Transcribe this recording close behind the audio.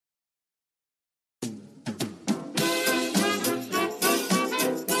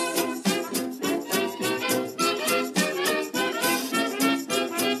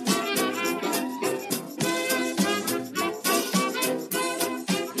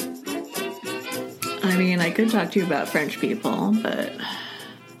I mean, I could talk to you about French people, but...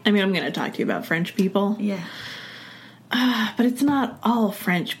 I mean, I'm going to talk to you about French people. Yeah. But it's not all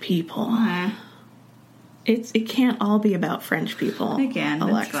French people. It can't all be about French people. Again,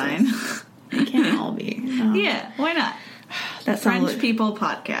 Alexis. that's fine. It can't all be. No. Yeah, why not? That French People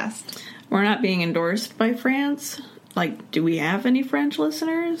Podcast. We're not being endorsed by France. Like, do we have any French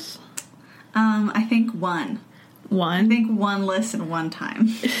listeners? I think one. One? I think one listen one time.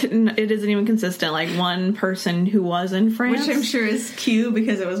 It isn't even consistent. Like, one person who was in France. Which I'm sure is Q,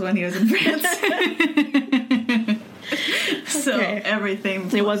 because it was when he was in France. So Okay. Everything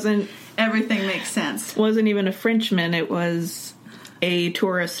makes sense. Wasn't even a Frenchman. It was a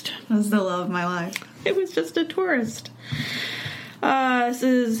tourist. That was the love of my life. It was just a tourist. This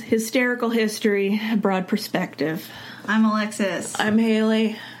is Hysterical History, a broad perspective. I'm Alexis. I'm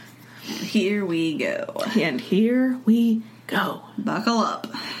Haley. Here we go. And here we go. Buckle up.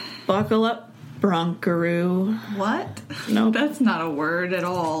 Buckle up, Broncaroo. What? Nope. That's not a word at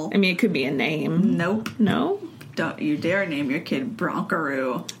all. I mean, it could be a name. Nope. No? Don't you dare name your kid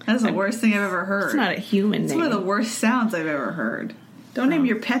Broncaroo. That's the worst thing I've ever heard. It's not a human It's name. one of the worst sounds I've ever heard. Don't name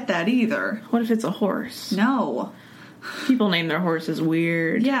your pet that either. What if it's a horse? No. People name their horses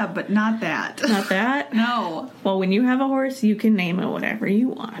weird. Yeah, but not that. Not that? No. Well, when you have a horse, you can name it whatever you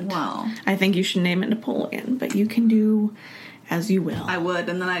want. Well, I think you should name it Napoleon, but you can do as you will. I would,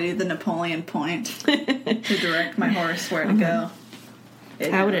 and then I do the Napoleon point to direct my horse where to go.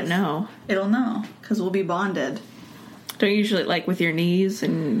 How would it know? It'll know, because we'll be bonded. Don't you usually, like, with your knees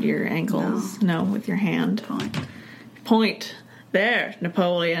and your ankles? No, with your hand. Point. Point. There,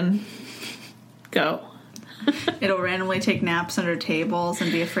 Napoleon. Go. It'll randomly take naps under tables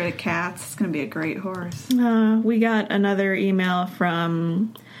and be afraid of cats. It's going to be a great horse. We got another email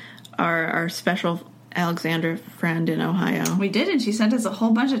from our special Alexandra friend in Ohio. We did, and she sent us a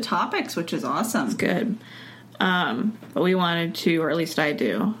whole bunch of topics, which is awesome. Good. But we wanted to, or at least I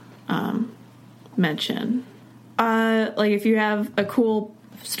do, mention, like, if you have a cool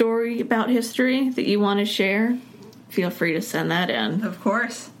story about history that you want to share, feel free to send that in. Of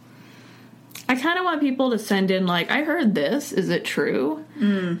course. I kind of want people to send in, like, I heard this, is it true?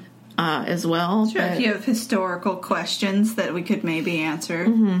 As well. Sure, if you have historical questions that we could maybe answer.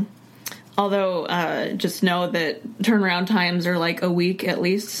 Mm-hmm. Although, just know that turnaround times are like a week at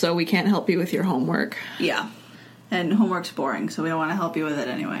least, so we can't help you with your homework. Yeah. And homework's boring, so we don't want to help you with it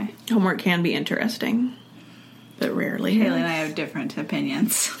anyway. Homework can be interesting, but rarely. Haley and I have different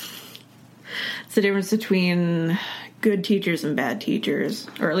opinions. It's the difference between good teachers and bad teachers,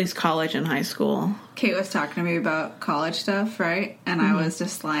 or at least college and high school. Kate was talking to me about college stuff, right? And I was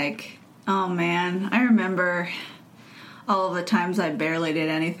just like, oh man, I remember all of the times I barely did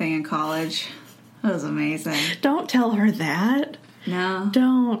anything in college. It was amazing. Don't tell her that. No.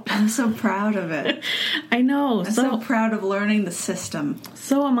 Don't. I'm so proud of it. I know. I'm so proud of learning the system.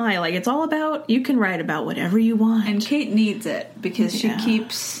 So am I. Like, it's all about, you can write about whatever you want. And Kate needs it, because she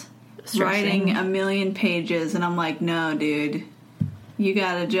keeps writing a million pages, and I'm like, no, dude, you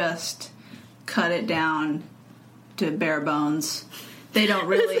gotta just cut it down to bare bones. They don't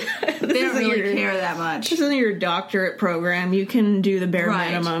really care that much. This isn't your doctorate program. You can do the bare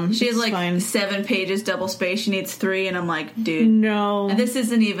minimum. She has like 7 pages double space. She needs 3, and I'm like, dude, no. And this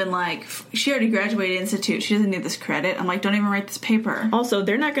isn't even like, she already graduated institute. She doesn't need this credit. I'm like, don't even write this paper. Also,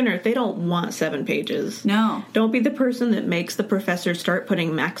 they don't want 7 pages. No. Don't be the person that makes the professor start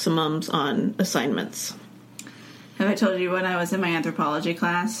putting maximums on assignments. Have I told you when I was in my anthropology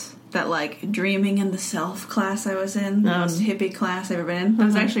class, that, like, dreaming in the self class I was in, the most hippie class I've ever been in? That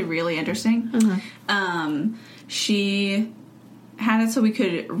was actually really interesting. She had it so we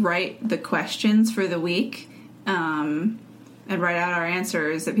could write the questions for the week, and write out our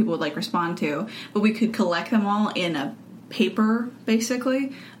answers that people would, like, respond to. But we could collect them all in a paper,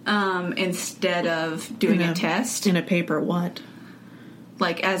 basically, instead of doing a test. In a paper what?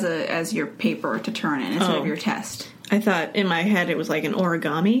 Like, as your paper to turn in instead of your test. I thought in my head it was like an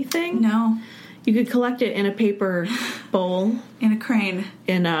origami thing. No. You could collect it in a paper bowl. In a crane.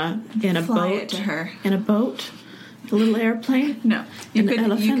 In a Fly boat. it to her. In a boat. A little airplane. No. You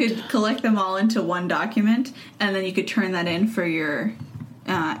elephant. could collect them all into one document, and then you could turn that in for your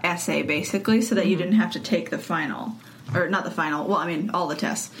essay, basically, so that you didn't have to take the final. Or not the final. Well, I mean, all the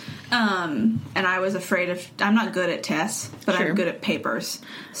tests. And I was afraid of... I'm not good at tests, but I'm good at papers.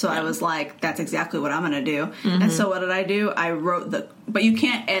 So I was like, that's exactly what I'm going to do. And so what did I do? I wrote But you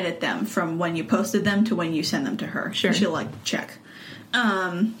can't edit them from when you posted them to when you send them to her. Sure. She'll, like, check.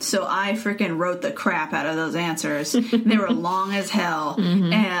 So I freaking wrote the crap out of those answers. They were long as hell.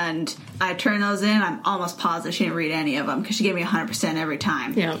 And I turned those in. I'm almost positive she didn't read any of them because she gave me 100% every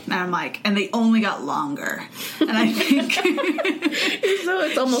time. Yeah. And I'm like, and they only got longer. And I think So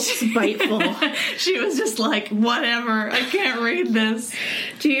it's almost spiteful. she was just like, whatever, I can't read this.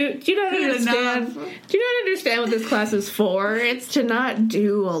 Do you not understand? Do you not understand what this class is for? It's to not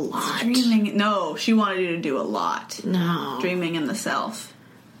do a lot. Dreaming. No, she wanted you to do a lot. No. Dreaming in the self.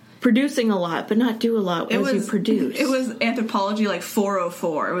 Producing a lot, but not do a lot as you produce. It was anthropology like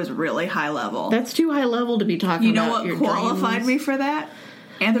 404. It was really high level. That's too high level to be talking You know about what your qualified dreams. me for that?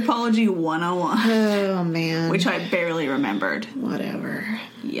 Anthropology 101. Oh, man. Which I barely remembered. Whatever.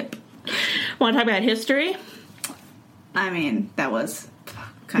 Yep. Want to talk about history? I mean, that was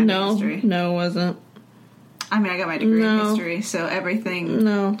kind of history. No, it wasn't. I mean, I got my degree in history, so everything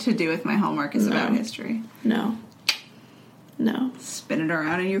to do with my homework is about history. No. Spin it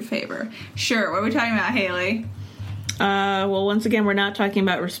around in your favor. Sure, what are we talking about, Haley? Well, once again, we're not talking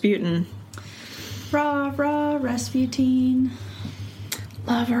about Rasputin. Rah, rah, Rasputin.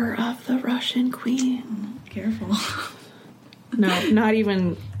 Lover of the Russian queen. Careful. No, not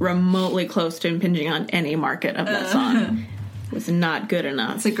even remotely close to impinging on any market of that song. It was not good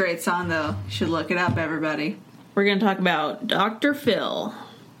enough. It's a great song, though. You should look it up, everybody. We're going to talk about Dr. Phil.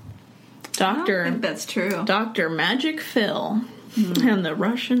 I don't think that's true. Dr. Magic Phil and the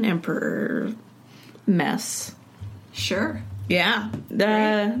Russian Emperor mess. Sure. Yeah.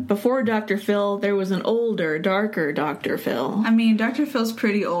 Before Dr. Phil, there was an older, darker Dr. Phil. I mean, Dr. Phil's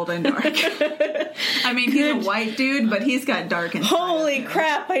pretty old and dark. I mean, he's a white dude, but he's got dark inside. Holy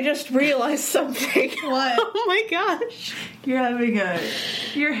crap, I just realized something. What? Oh my gosh. You're having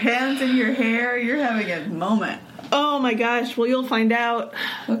your hands in your hair, you're having a moment. Oh my gosh, well, you'll find out.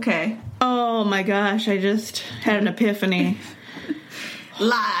 Okay. Oh my gosh, I just had an epiphany.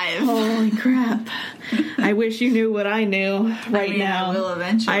 Live. Holy crap. I wish you knew what I knew right now. I will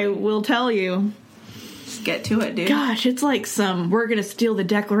eventually. I will tell you. Just get to it, dude. Gosh, it's like some we're going to steal the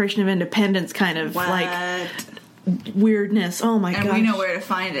Declaration of Independence kind of like weirdness. Oh my gosh. And we know where to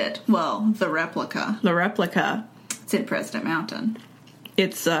find it. Well, the replica. The replica. It's in President Mountain.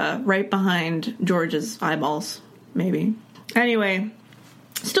 It's right behind George's eyeballs, maybe. Anyway,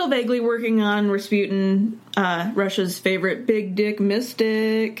 still vaguely working on Rasputin, Russia's favorite big dick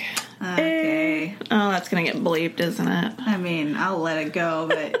mystic. Okay. Oh, that's going to get bleeped, isn't it? I mean, I'll let it go,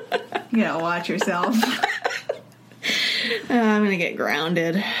 but you gotta watch yourself. I'm going to get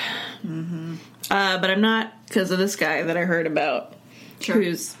grounded. Mm-hmm. But I'm not, because of this guy that I heard about,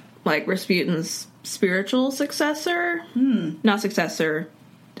 who's like Rasputin's spiritual successor. Not successor.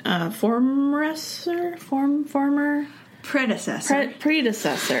 Former?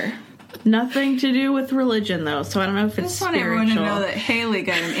 Predecessor. Nothing to do with religion, though, so I don't know if it's I just want spiritual. everyone to know that Haley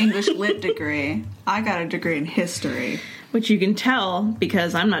got an English lit degree. I got a degree in history. Which you can tell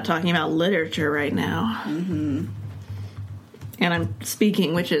because I'm not talking about literature right now. Mm-hmm. And I'm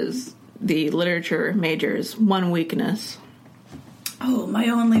speaking, which is the literature major's one weakness. Oh, my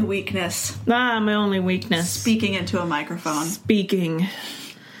only weakness. My only weakness. Speaking into a microphone. Speaking.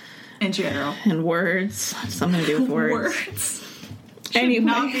 In general. And words. Something to do with words. Words. Anyway. Should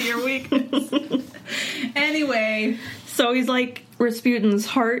not be your weakness. Anyway. So he's like Rasputin's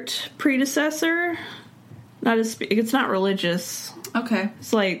heart predecessor. It's not religious. Okay.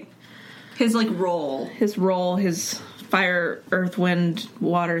 It's like his role. His role, his fire, earth, wind,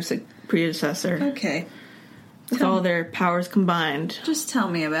 water predecessor. Okay. With all their powers combined. Just tell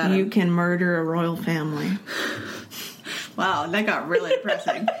me about it. You can murder a royal family. Wow, that got really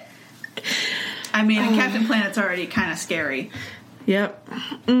depressing. I mean, Captain Planet's already kind of scary. Yep.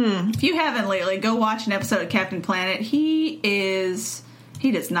 If you haven't lately, go watch an episode of Captain Planet. He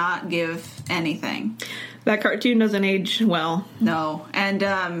does not give anything. That cartoon doesn't age well. No. And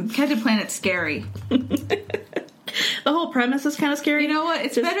Captain Planet's scary. The whole premise is kind of scary. You know what?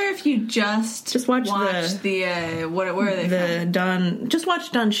 It's better if you just watch the where are they from? Just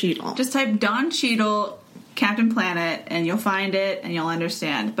watch Don Cheadle. Just type Don Cheadle, Captain Planet, and you'll find it and you'll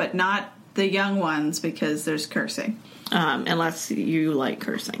understand. But not the young ones because there's cursing. Unless you like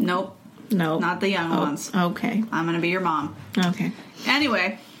cursing. Nope. Not the young ones. Okay. I'm going to be your mom. Okay.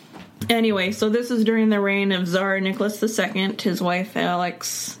 Anyway, so this is during the reign of Tsar Nicholas II, his wife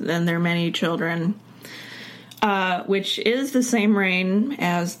Alex, and their many children, which is the same reign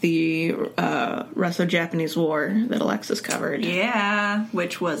as the Russo-Japanese War that Alexis covered. Yeah,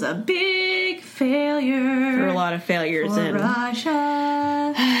 which was a big failure. There were a lot of failures in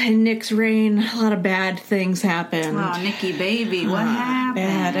Russia. In Nick's reign. A lot of bad things happened. Oh, Nicky baby, what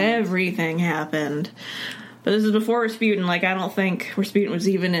happened? Everything happened. But this is before Rasputin. Like, I don't think Rasputin was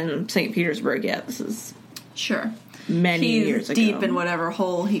even in St. Petersburg yet. This is Sure. many years ago. Deep in whatever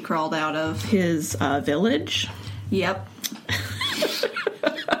hole he crawled out of. His village. Yep.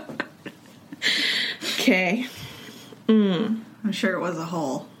 Okay. I'm sure it was a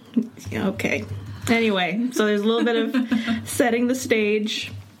hole. Yeah, okay. Anyway, so there's a little bit of setting the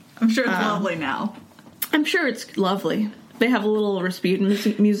stage. I'm sure it's lovely now. I'm sure it's lovely. They have a little Rasputin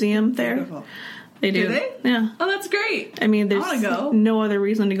museum there. Beautiful. They do. Do they? Yeah. Oh, that's great. I mean, there's I wanna go. no other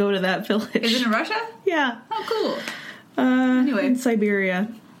reason to go to that village. Is it in Russia? Yeah. Oh, cool. Anyway. In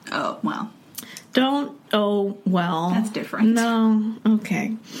Siberia. Oh, well. Don't. Oh, well. That's different. No.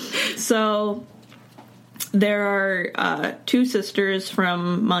 Okay. So there are two sisters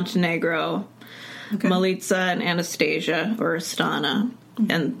from Montenegro, Okay. Milica and Anastasia, or Astana.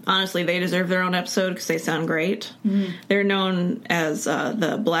 And honestly, they deserve their own episode because they sound great. They're known as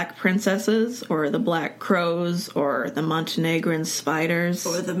the Black Princesses, or the Black Crows, or the Montenegrin Spiders,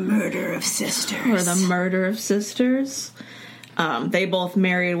 Or the murder of sisters. or the Murder of Sisters. They both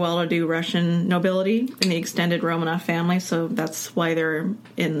married well-to-do Russian nobility in the extended Romanov family, so that's why they're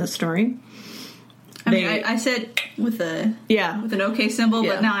in the story. I said with an okay symbol,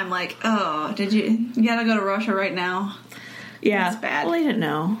 Yeah. but now I'm like, oh, you gotta go to Russia right now? Yeah, That's bad. well, they didn't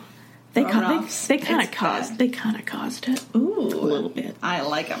know. They kind of caused. They kind of caused it. Ooh, A little bit. I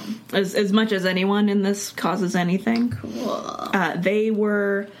like them. As much as anyone in this causes anything. Cool. They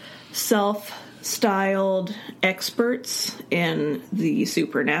were self-styled experts in the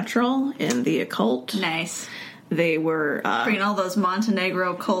supernatural, in the occult. Nice. They were. Bringing all those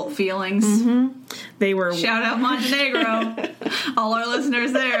Montenegro cult feelings. They were Shout out Montenegro. All our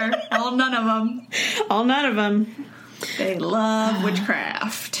listeners there. None of them. all none of them. They love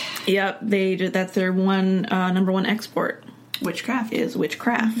witchcraft. Yep, they did. That's their number one export Witchcraft. is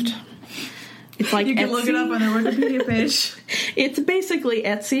witchcraft. It's like You can Etsy. look it up on their Wikipedia page. It's basically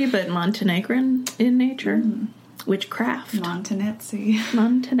Etsy, but Montenegrin in nature. Witchcraft. Montenetsi.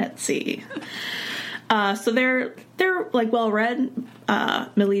 Montenegrin. So they're like well read.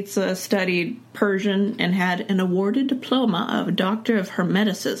 Milica studied Persian and had an awarded diploma of Doctor of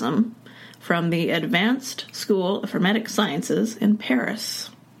Hermeticism from the Advanced School of Hermetic Sciences in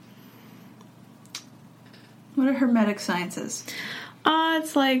Paris. What are hermetic sciences?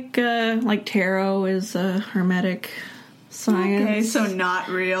 It's like tarot is a hermetic science. Okay, so not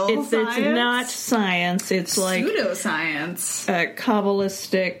real It's science? not science. It's like pseudoscience.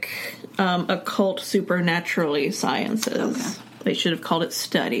 Kabbalistic, occult, supernaturally sciences. Okay. They should have called it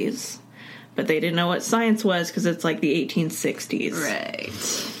studies, but they didn't know what science was because it's like the 1860s. Right.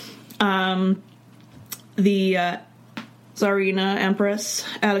 The Tsarina Empress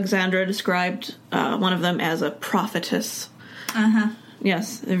Alexandra described one of them as a prophetess. Uh-huh.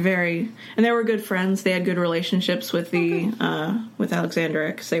 Yes, they were good friends. They had good relationships with with Alexandra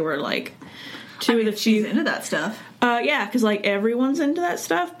because they were like two of the few. She's into that stuff. Yeah, because like everyone's into that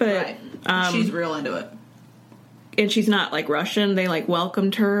stuff, but Right. She's real into it. and she's not like Russian. They like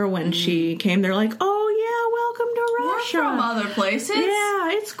welcomed her when she came. They're like, "Oh yeah, welcome to We're Russia." from other places.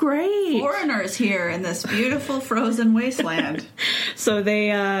 Yeah, it's great. Foreigners here in this beautiful frozen wasteland. So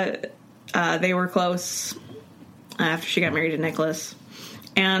they were close after she got married to Nicholas,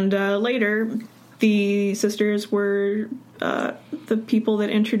 and later the sisters were the people that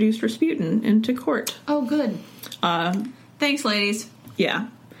introduced Rasputin into court. Oh, good. Thanks, ladies. Yeah,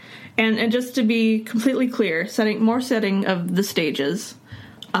 and just to be completely clear, setting of the stages.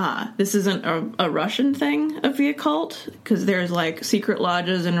 This isn't a Russian thing of the occult because there's like secret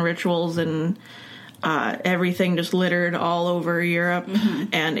lodges and rituals and everything just littered all over Europe,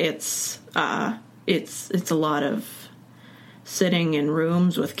 and it's a lot of sitting in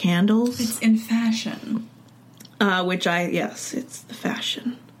rooms with candles. It's in fashion. It's the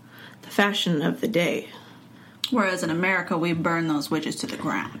fashion of the day. Whereas in America, we burn those witches to the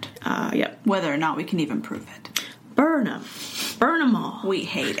ground. Yep. Whether or not we can even prove it. Burn them all. We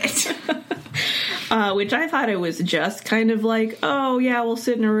hate it. Which I thought it was just kind of like, oh yeah, we'll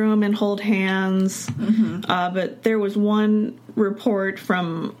sit in a room and hold hands. But there was one report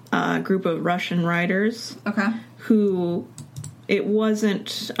from a group of Russian writers Okay. who it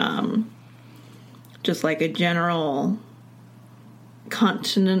wasn't just like a general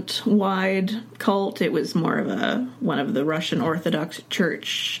continent-wide cult. It was more of one of the Russian Orthodox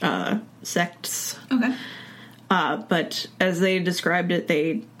Church sects. Okay. But as they described it,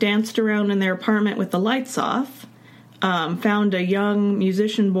 they danced around in their apartment with the lights off, found a young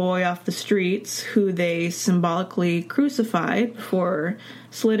musician boy off the streets who they symbolically crucified before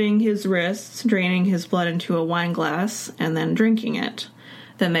slitting his wrists, draining his blood into a wine glass, and then drinking it.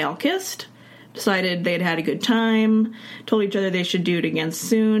 Then they all kissed, decided they'd had a good time, told each other they should do it again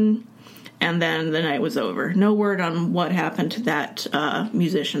soon, and then the night was over. No word on what happened to that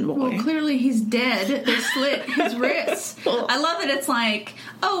musician boy. Well, clearly he's dead. They slit his wrists. I love that it's like,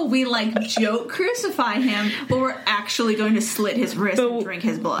 oh, we joke crucify him, but we're actually going to slit his wrist and drink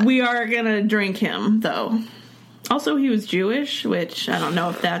his blood. We are going to drink him, though. Also, he was Jewish, which I don't know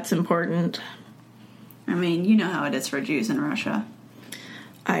if that's important. I mean, you know how it is for Jews in Russia.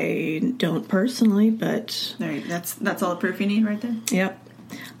 I don't personally, but... That's all the proof you need right there? Yep.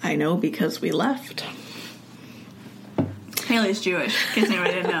 I know because we left. Haley's Jewish, in case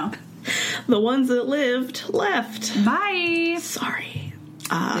anybody didn't know. The ones that lived left. Bye! Sorry.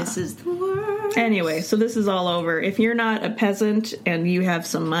 This is the worst. Anyway, so this is all over. If you're not a peasant and you have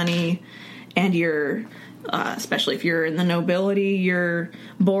some money and you're... especially if you're in the nobility, you're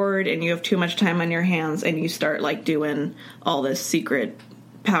bored and you have too much time on your hands and you start doing all this secret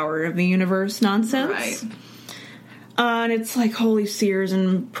power of the universe nonsense. Right. And it's holy seers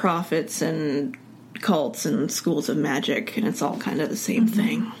and prophets and cults and schools of magic, and it's all kind of the same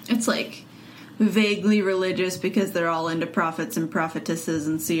thing. It's vaguely religious because they're all into prophets and prophetesses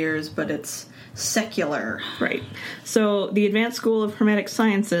and seers, but it's secular. Right. So the Advanced School of Hermetic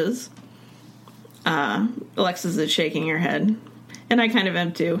Sciences... Alexis is shaking her head, and I kind of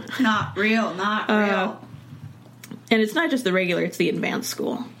am too. Not real. And it's not just the regular, it's the advanced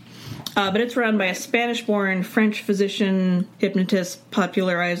school. But it's run by a Spanish-born French physician, hypnotist,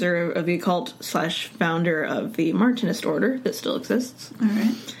 popularizer of the occult / founder of the Martinist order that still exists. All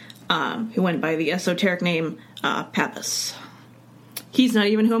right. Who went by the esoteric name Pappas. He's not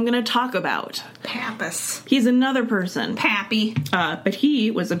even who I'm going to talk about. Pappas. He's another person. Pappy. But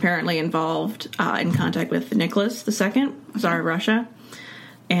he was apparently involved in contact with Nicholas II, Tsar of Russia.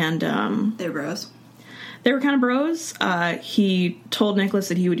 And They're bros. they were kind of bros. He told Nicholas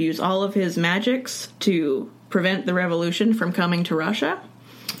that he would use all of his magics to prevent the revolution from coming to Russia,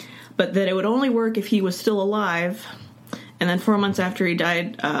 but that it would only work if he was still alive. And then 4 months after he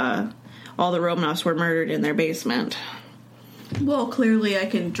died, all the Romanovs were murdered in their basement. Well, clearly I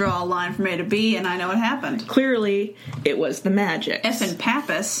can draw a line from A to B, and I know what happened. Clearly, it was the magic. Effing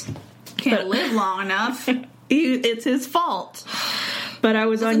Pappas can't live long enough. It's his fault. But I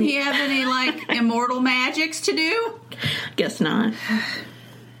was Doesn't he have any, immortal magics to do? Guess not.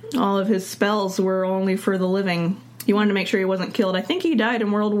 All of his spells were only for the living. He wanted to make sure he wasn't killed. I think he died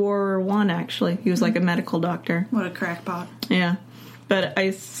in World War I, actually. He was a medical doctor. What a crackpot. Yeah. But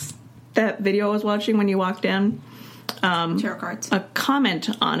that video I was watching when you walked in... tarot cards. A comment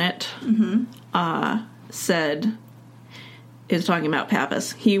on it said, is talking about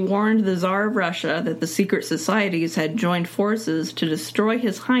Pappas. He warned the Tsar of Russia that the secret societies had joined forces to destroy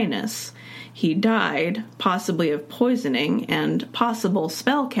His Highness. He died, possibly of poisoning and possible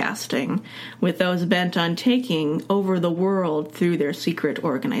spell casting, with those bent on taking over the world through their secret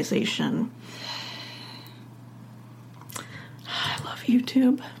organization. I love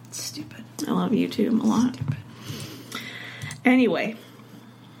YouTube. It's stupid. I love YouTube a lot. Stupid. Anyway,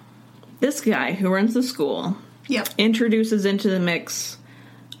 this guy who runs the school introduces into the mix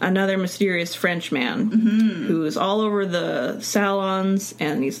another mysterious Frenchman who's all over the salons,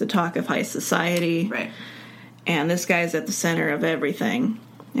 and he's the talk of high society. Right. And this guy's at the center of everything.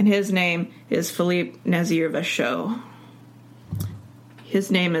 And his name is Philippe Nazir-Vachon.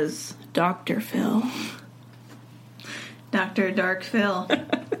 His name is Dr. Phil. Dr. Dark Phil.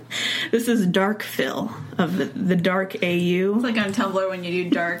 This is Dark Phil of the Dark AU. It's like on Tumblr when you do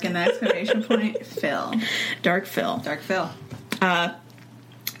dark and the exclamation point. Phil. Dark Phil. Dark Phil.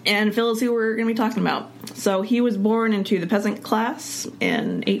 And Phil is who we're going to be talking about. So he was born into the peasant class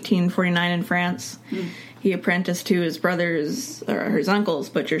in 1849 in France. He apprenticed to his brother's, or his uncle's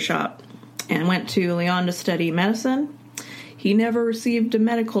butcher shop, and went to Lyon to study medicine. He never received a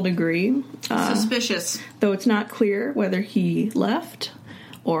medical degree. Suspicious. Though it's not clear whether he left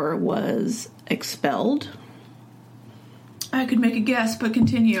or was expelled. I could make a guess, but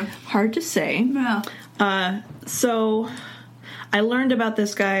continue. Hard to say. Yeah. So I learned about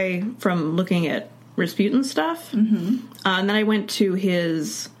this guy from looking at Rasputin stuff. And then I went to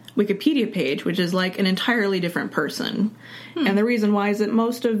his Wikipedia page, which is an entirely different person. And the reason why is that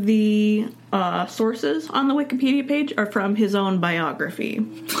most of the sources on the Wikipedia page are from his own biography,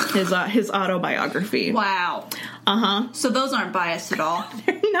 his autobiography. Wow. So those aren't biased at all.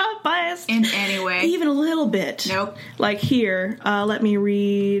 They're not biased in any way. Even a little bit. Nope. Here, let me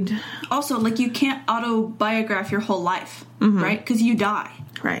read. Also, you can't autobiograph your whole life, right? Because you die.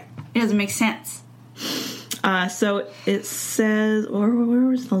 Right. It doesn't make sense. So it says, where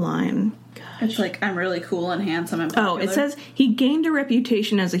was the line? God. It's like, I'm really cool and handsome and popular. Oh, it says he gained a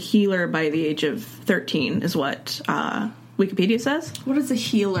reputation as a healer by the age of 13, is what Wikipedia says. What does a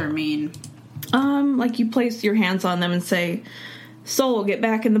healer mean? Like you place your hands on them and say, "Soul, get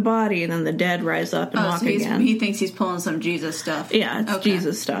back in the body," and then the dead rise up and walk so again. He thinks he's pulling some Jesus stuff. Yeah, it's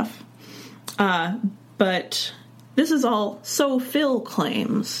Jesus stuff. But this is all So Phil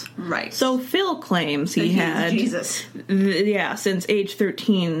claims. Right. So Phil claims he had Jesus. Since age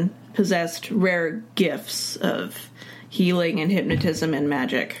 13 possessed rare gifts of healing and hypnotism and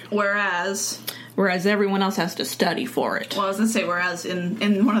magic. Whereas everyone else has to study for it. Well, I was going to say, whereas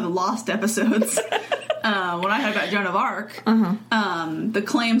in one of the Lost episodes, when I heard about Joan of Arc, the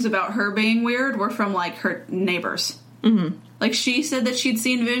claims about her being weird were from, like, her neighbors. Mm-hmm. Like, she said that she'd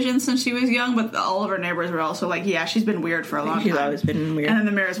seen visions since she was young, but all of her neighbors were also like, yeah, she's been weird for a long time. She's always been weird. And then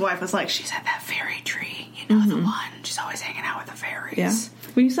the mayor's wife was like, she's at that fairy tree. You know, the one. She's always hanging out with the fairies. Yeah.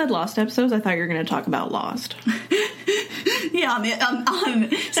 When you said Lost episodes, I thought you were going to talk about Lost. Yeah, on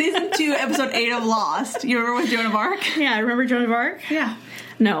season 2, episode 8 of Lost. You remember with Joan of Arc? Yeah, I remember Joan of Arc. Yeah.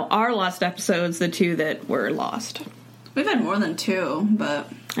 No, our Lost episodes, the 2 that were lost. We've had more than 2, but...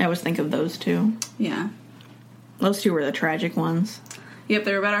 I always think of those 2. Yeah. Those 2 were the tragic ones. Yep,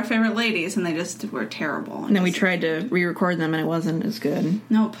 they were about our favorite ladies, and they just were terrible. And then we tried to re-record them, and it wasn't as good.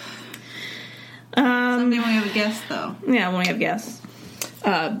 Nope. Someday when we have a guest, though. Yeah, when we have guests.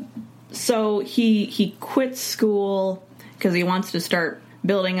 So he quits school because he wants to start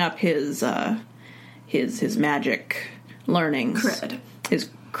building up his magic learnings. Cred. His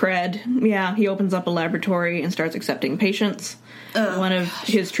cred. Yeah, he opens up a laboratory and starts accepting patients. One of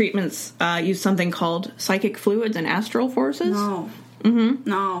his treatments used something called psychic fluids and astral forces. No. Mm-hmm.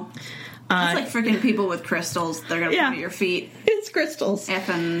 No. It's like freaking people with crystals. They're going to put at your feet. It's crystals.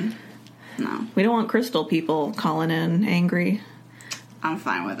 Effing... No. We don't want crystal people calling in angry. I'm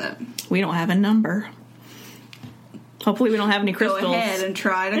fine with it. We don't have a number. Hopefully we don't have any crystals. Go ahead and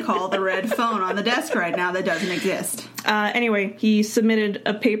try to call the red phone on the desk right now that doesn't exist. Anyway, he submitted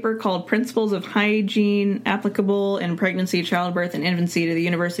a paper called Principles of Hygiene Applicable in Pregnancy, Childbirth, and Infancy to the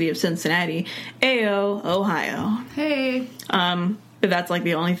University of Cincinnati, Ohio. Hey. But that's like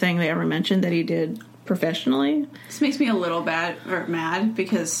the only thing they ever mentioned that he did professionally. This makes me a little mad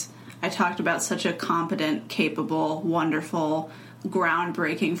because I talked about such a competent, capable, wonderful,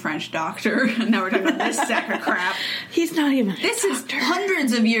 groundbreaking French doctor, and now we're talking about this sack of crap. He's not even This is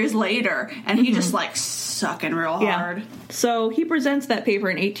hundreds of years later, and he just, like, sucking real hard. Yeah. So he presents that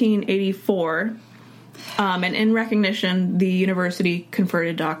paper in 1884, and in recognition, the university conferred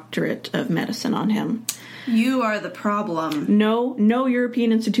a doctorate of medicine on him. You are the problem. No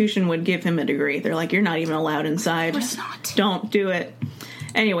European institution would give him a degree. They're like, you're not even allowed inside. Of course not. Don't do it.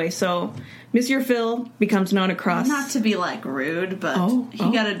 Anyway, so Monsieur Phil becomes known across... Not to be, like, rude, but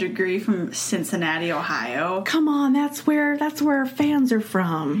he got a degree from Cincinnati, Ohio. Come on, that's where our fans are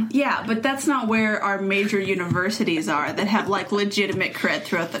from. Yeah, but that's not where our major universities are that have, like, legitimate cred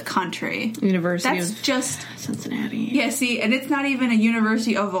throughout the country. University that's of just Cincinnati. Yeah, see, and it's not even a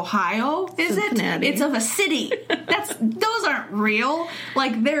University of Ohio, is Cincinnati. it? It's of a city. Those aren't real.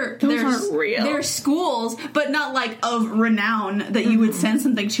 Like, those aren't real. They're schools, but not, like, of renown that you would send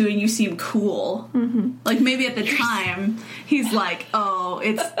something to and you seem cool. Mm-hmm. Like, maybe at the time, he's like,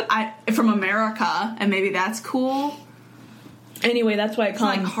 it's from America, and maybe that's cool. Anyway, that's why I call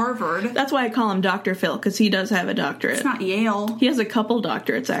him... like Harvard. That's why I call him Dr. Phil, because he does have a doctorate. It's not Yale. He has a couple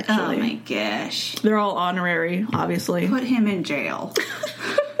doctorates, actually. Oh, my gosh. They're all honorary, obviously. Put him in jail.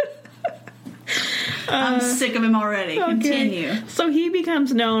 I'm sick of him already. Okay. Continue. So he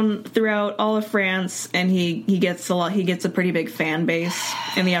becomes known throughout all of France, and he gets a pretty big fan base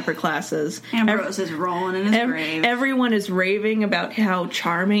in the upper classes. Ambrose is rolling in his grave. Everyone is raving about how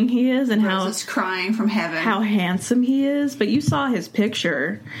charming he is and Ambrose is crying from heaven. How handsome he is. But you saw his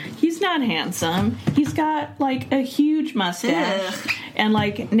picture. He's not handsome. He's got like a huge mustache and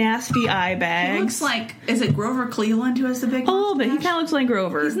like nasty eye bags. He looks like, is it Grover Cleveland who has the big mustache? A little bit. He kind of looks like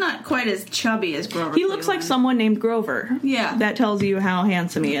Grover. He's not quite as chubby as Grover He looks like someone named Grover. Yeah. That tells you how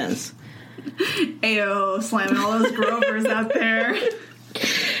handsome he is. Ayo, slamming all those Grovers out there.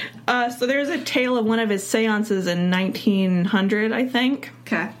 So there's a tale of one of his seances in 1900, I think.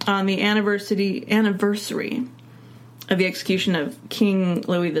 Okay. On the anniversary of the execution of King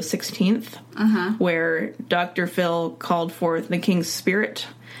Louis XVI, where Dr. Phil called forth the king's spirit,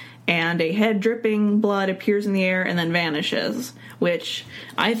 and a head dripping blood appears in the air and then vanishes, which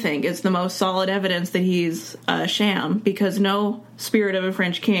I think is the most solid evidence that he's a sham, because no spirit of a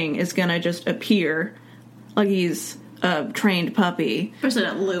French king is going to just appear like he's a trained puppy.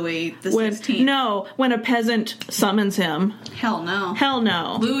 President Louis the 16th. No, when a peasant summons him. Hell no. Hell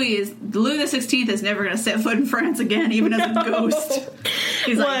no. Louis the 16th is never going to set foot in France again, even as a ghost.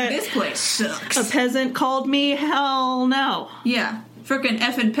 He's like, this place sucks. A peasant called me? Hell no. Yeah. Frickin'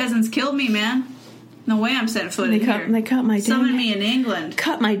 effing peasants killed me, man. No way I'm setting foot in here. They cut my Summon me in England.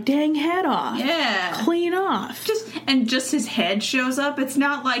 Cut my dang head off. Yeah. Clean off. Just his head shows up. It's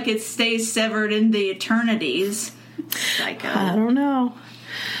not like it stays severed in the eternities. Psycho. I don't know.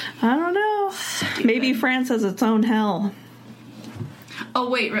 Stupid. Maybe France has its own hell. Oh,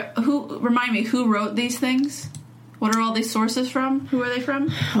 wait. Remind me, who wrote these things? What are all these sources from? Who are they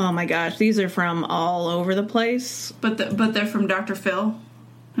from? Oh my gosh, these are from all over the place. But they're from Dr. Phil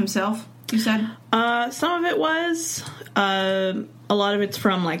himself, you said? Some of it was. A lot of it's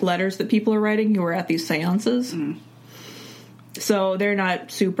from, like, letters that people are writing who were at these seances. Mm. So they're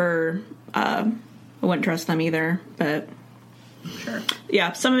not super... I wouldn't trust them either, but... Sure.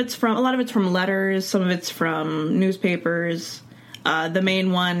 Yeah, a lot of it's from letters, some of it's from newspapers. The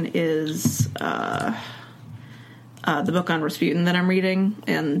main one is the book on Rasputin that I'm reading,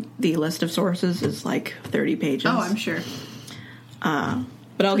 and the list of sources is like 30 pages. Oh, I'm sure.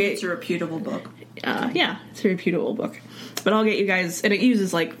 But I'll get... It's a reputable book. Yeah, it's a reputable book. But I'll get you guys... And it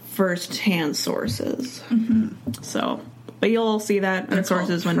uses, like, first-hand sources. Mm-hmm. So... But you'll see that in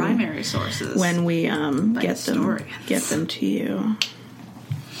sources when primary sources when we get them to you.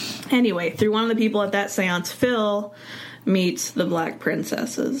 Anyway, through one of the people at that seance, Phil meets the Black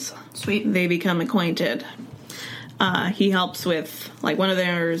Princesses. Sweet. They become acquainted. He helps with, like, one of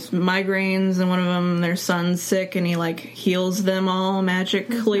theirs migraines, and one of them, their son's sick, and he, like, heals them all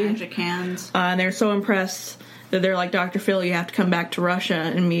magically. His magic hands. And they're so impressed that they're like, Dr. Phil, you have to come back to Russia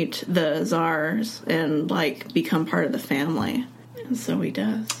and meet the Tsars and, like, become part of the family. And so he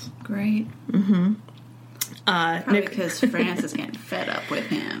does. Great. Mm-hmm. Probably because France is getting fed up with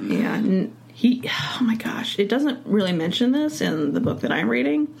him. Yeah. Oh my gosh. It doesn't really mention this in the book that I'm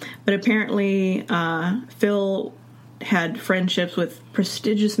reading, but apparently Phil had friendships with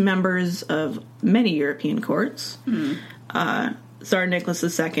prestigious members of many European courts. Tsar Nicholas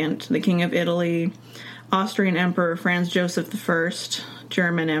II, the King of Italy, Austrian Emperor Franz Joseph I,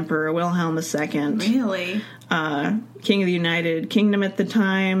 German Emperor Wilhelm II. Really? King of the United Kingdom at the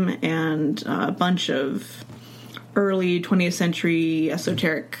time, and a bunch of early 20th century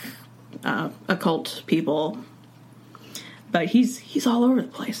esoteric occult people. But he's all over the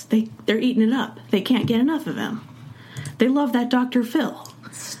place. They're eating it up. They can't get enough of him. They love that Dr. Phil.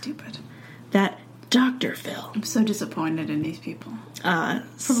 Stupid. That Dr. Phil. I'm so disappointed in these people.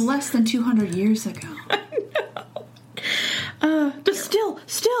 From less than 200 years ago. But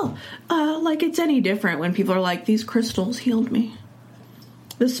still, like, it's any different when people are like, these crystals healed me.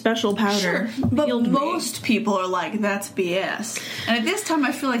 This special powder healed me. But most people are like, that's BS. And at this time,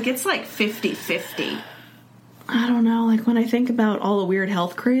 I feel like it's like 50-50. I don't know, like, when I think about all the weird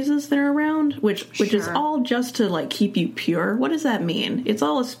health crazes that are around, which is all just to, like, keep you pure, what does that mean? It's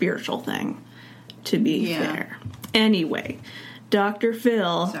all a spiritual thing, to be fair. Anyway, Dr.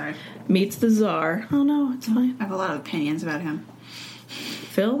 Phil meets the Tsar. Oh, no, it's fine. I have a lot of opinions about him.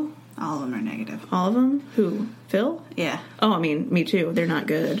 Phil? All of them are negative. All of them? Who? Phil? Yeah. Oh, I mean, me too. They're not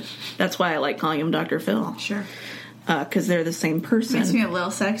good. That's why I like calling him Dr. Phil. Sure. Because they're the same person. Makes me a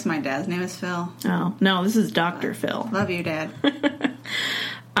little sex. My dad's name is Phil. Oh, no, this is Dr. Phil. Love you, Dad.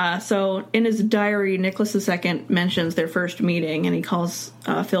 So in his diary, Nicholas II mentions their first meeting, and he calls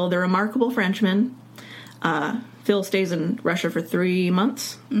Phil the remarkable Frenchman. Phil stays in Russia for 3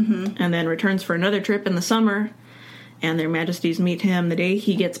 months, and then returns for another trip in the summer, and their majesties meet him the day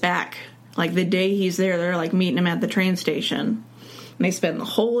he gets back. Like, the day he's there, they're, like, meeting him at the train station. And they spend the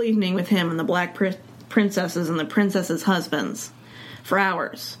whole evening with him and the Black Princesses and the princesses' husbands for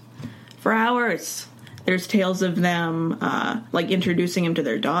hours. For hours. There's tales of them, like, introducing him to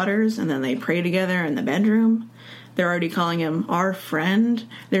their daughters, and then they pray together in the bedroom. They're already calling him our friend.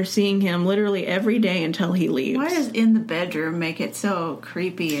 They're seeing him literally every day until he leaves. Why does in the bedroom make it so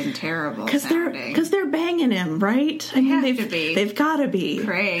creepy and terrible sounding? Because they're banging him, right? I mean, they've got to be.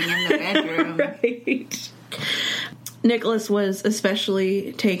 Praying in the bedroom. Right. Nicholas was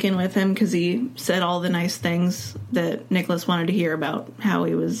especially taken with him because he said all the nice things that Nicholas wanted to hear about how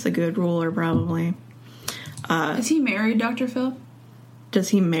he was a good ruler, probably. Is he married, Dr. Phil? Does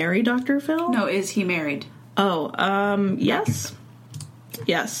he marry Dr. Phil? No, is he married? Oh, yes.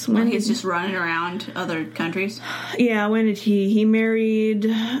 Yes. When he's just running around other countries? Yeah, when did he married,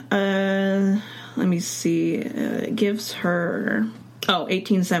 let me see, gives her,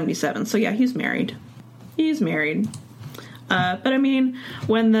 1877. So yeah, he's married. But I mean,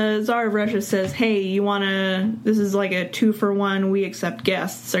 when the Tsar of Russia says, hey, this is like a 2-for-1, we accept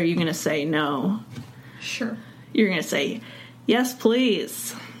guests, are you going to say no? Sure. You're going to say, yes,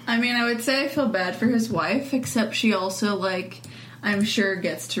 please. I mean, I would say I feel bad for his wife, except she also, like, I'm sure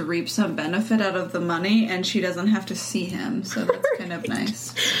gets to reap some benefit out of the money, and she doesn't have to see him, so that's kind of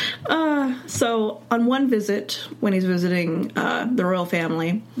nice. So, on one visit, when he's visiting the royal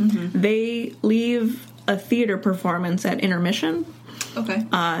family, they leave a theater performance at intermission.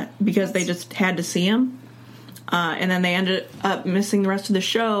 Okay. Because they just had to see him. And then they ended up missing the rest of the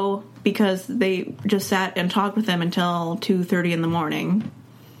show because they just sat and talked with him until 2:30 in the morning.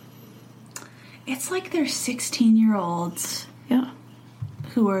 It's like they're 16-year-olds. Yeah.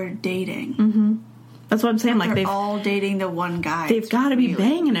 Who are dating. That's what I'm saying. Like they're all dating the one guy. They've got to be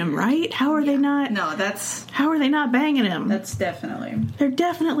banging him, right? How are they not? No, How are they not banging him? That's definitely. They're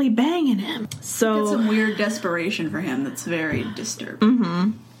definitely banging him. So it's a weird desperation for him that's very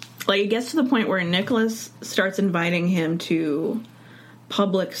disturbing. Like, it gets to the point where Nicholas starts inviting him to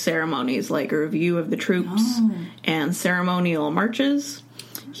public ceremonies, like a review of the troops and ceremonial marches.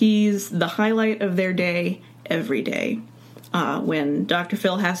 He's the highlight of their day every day. When Dr.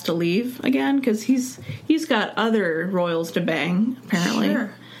 Phil has to leave again, because he's got other royals to bang, apparently.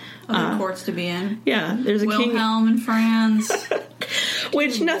 Sure. Other courts to be in. Yeah, there's a Wilhelm and Franz.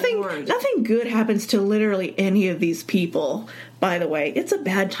 Which nothing good happens to literally any of these people, by the way. It's a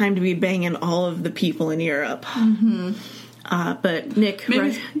bad time to be banging all of the people in Europe. But Nick...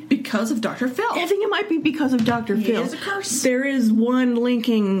 Maybe because of Dr. Phil. I think it might be because of Dr. Phil. He is a curse. There is one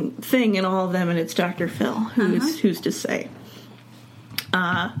linking thing in all of them, and it's Dr. Phil. Who's to say?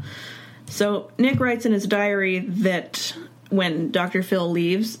 So Nick writes in his diary that when Dr. Phil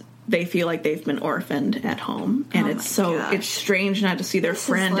leaves, they feel like they've been orphaned at home. And it's strange not to see their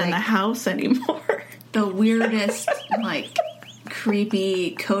friend in the house anymore. The weirdest, like,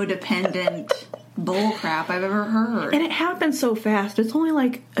 creepy, codependent bullcrap I've ever heard. And it happened so fast. It's only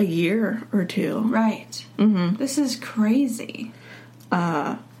like a year or two. Right. This is crazy.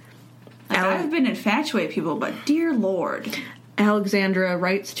 I've been infatuated with people, but dear Lord. Alexandra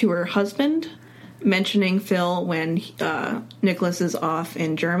writes to her husband, mentioning Phil when Nicholas is off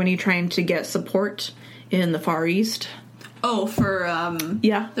in Germany trying to get support in the Far East. Oh, for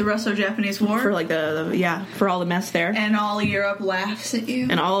the Russo-Japanese War? For like for all the mess there. And all Europe laughs at you.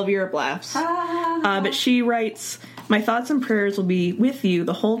 And all of Europe laughs. But she writes, my thoughts and prayers will be with you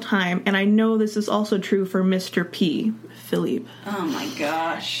the whole time, and I know this is also true for Mr. P, Philippe. Oh my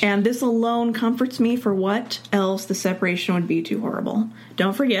gosh. And this alone comforts me, for what else the separation would be too horrible.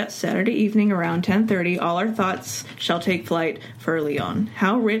 Don't forget, Saturday evening around 10:30, all our thoughts shall take flight for Leon.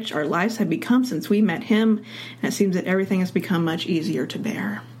 How rich our lives have become since we met him, and it seems that everything has become much easier to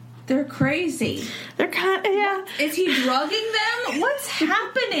bear. They're crazy. They're kind of, yeah. Is he drugging them? What's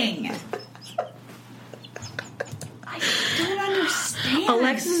happening? I don't understand.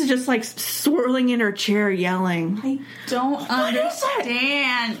 Alexis is just like swirling in her chair yelling. I don't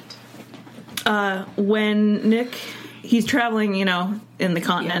understand. When Nick, he's traveling, in the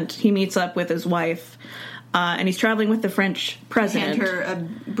continent, he meets up with his wife, and he's traveling with the French president. Hand her a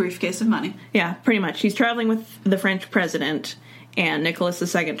briefcase of money. Yeah, pretty much. He's traveling with the French president, and Nicholas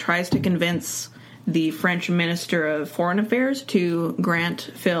II tries to convince the French Minister of Foreign Affairs to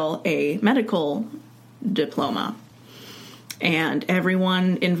grant Phil a medical diploma. And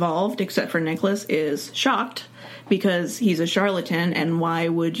everyone involved, except for Nicholas, is shocked because he's a charlatan, and why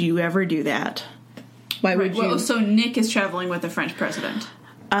would you ever do that? Why would you? Well, so Nick is traveling with the French president.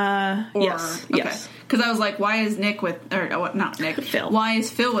 Yes. Because I was like, why is Nick not Nick? Phil. Why is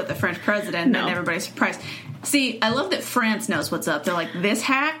Phil with the French president? No. And everybody's surprised. See, I love that France knows what's up. They're like, this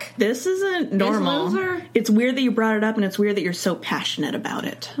hack? This isn't normal. This loser? It's weird that you brought it up, and it's weird that you're so passionate about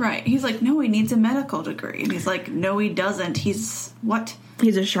it. Right. He's like, no, he needs a medical degree. And he's like, no, he doesn't. He's what?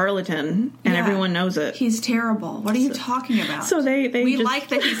 He's a charlatan, and everyone knows it. He's terrible. What are you talking about? So we like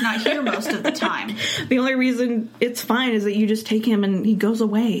that he's not here most of the time. The only reason it's fine is that you just take him and he goes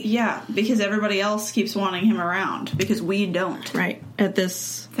away. Yeah, because everybody else keeps wanting him around, because we don't. Right.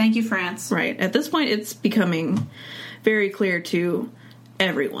 Thank you, France. Right. At this point, it's becoming very clear to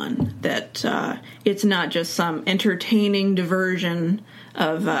everyone that it's not just some entertaining diversion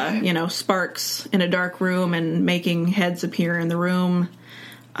of, sparks in a dark room and making heads appear in the room.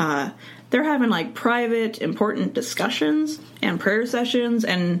 They're having like private, important discussions and prayer sessions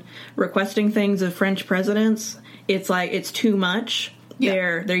and requesting things of French presidents. It's like it's too much.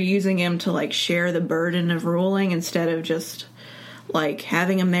 Yeah. They're using him to like share the burden of ruling instead of just like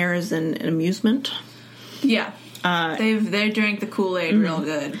having him there as an amusement. Yeah, they drank the Kool-Aid real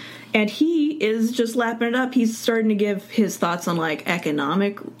good. And he is just lapping it up. He's starting to give his thoughts on, like,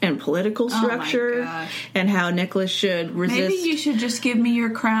 economic and political structure and how Nicholas should resist. Maybe you should just give me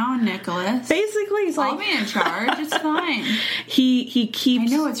your crown, Nicholas. Basically, he's like... I'll be in charge. It's fine. He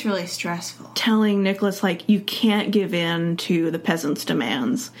keeps... I know it's really stressful. Telling Nicholas, like, you can't give in to the peasants'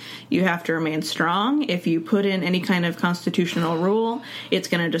 demands. You have to remain strong. If you put in any kind of constitutional rule, it's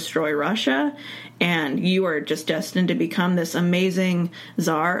going to destroy Russia. And you are just destined to become this amazing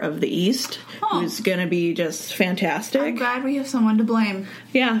Tsar of the East, who's going to be just fantastic. I'm glad we have someone to blame.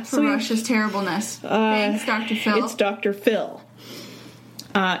 Yeah, for Russia's terribleness. Thanks, Dr. Phil. It's Dr. Phil.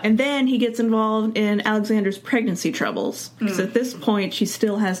 And then he gets involved in Alexander's pregnancy troubles. Because at this point, she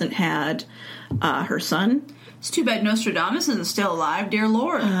still hasn't had her son. It's too bad Nostradamus isn't still alive, dear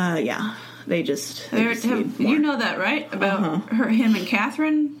Lord. Yeah. They you know that, right? About him and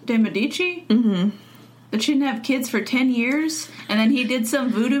Catherine de Medici? Mm-hmm. That she didn't have kids for 10 years, and then he did some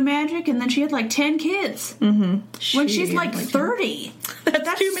voodoo magic, and then she had like 10 kids. Mm-hmm. When she's like 30.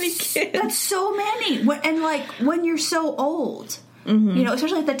 That's too many kids. That's so many. And like when you're so old, you know,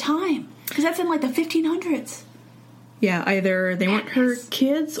 especially at the time. Because that's in like the 1500s. Yeah, either they weren't her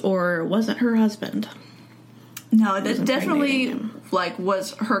kids or it wasn't her husband. No, that definitely like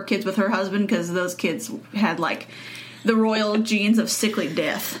was her kids with her husband, because those kids had like the royal genes of sickly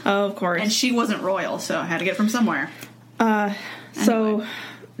death. Oh, of course. And she wasn't royal, so I had to get it from somewhere. So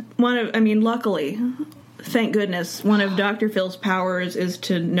luckily, thank goodness, one of Dr. Phil's powers is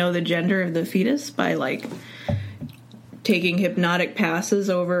to know the gender of the fetus by like taking hypnotic passes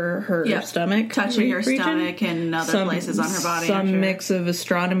over her stomach. Touching her stomach and other places on her body. Some mix of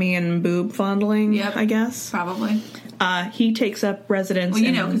astronomy and boob fondling, I guess. Probably. He takes up residence...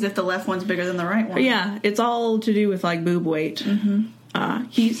 Well, because if the left one's bigger than the right one. Yeah, it's all to do with, like, boob weight. Mm-hmm.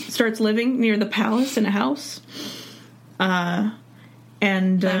 He starts living near the palace in a house.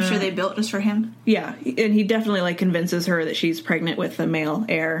 And I'm sure they built just for him. Yeah, and he definitely like convinces her that she's pregnant with the male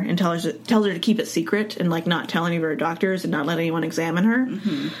heir, and tells her to keep it secret and like not tell any of her doctors and not let anyone examine her.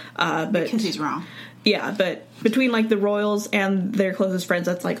 Mm-hmm. But because he's wrong. Yeah, but between like the royals and their closest friends,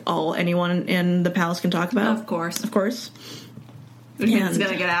 that's like all anyone in the palace can talk about. Of course. Which means it's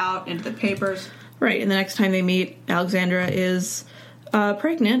going to get out into the papers. Right, and the next time they meet, Alexandra is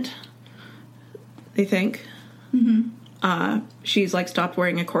pregnant. They think. Mm-hmm. She's like stopped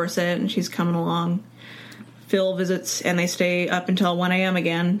wearing a corset and she's coming along. Phil visits and they stay up until 1 a.m.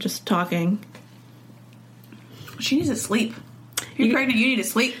 again, just talking. She needs to sleep. You're pregnant, you need to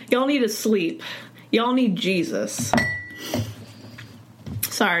sleep. Y'all need to sleep. Y'all need Jesus.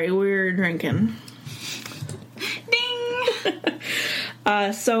 Sorry, we're drinking. Ding!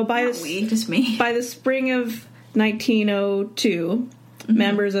 So by the spring of 1902,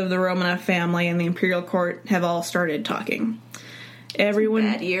 members of the Romanov family and the imperial court have all started talking. Everyone,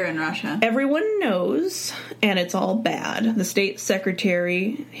 it's a bad year in Russia. Everyone knows, and it's all bad. The state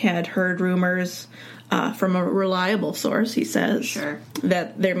secretary had heard rumors from a reliable source, he says,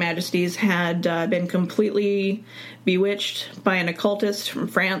 that their majesties had been completely bewitched by an occultist from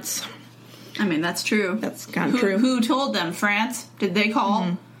France. I mean, that's true. That's kind of true. Who told them? France? Did they call?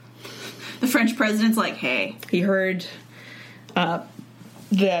 Mm-hmm. The French president's like, hey. He heard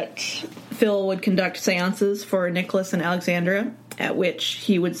that Phil would conduct seances for Nicholas and Alexandra, at which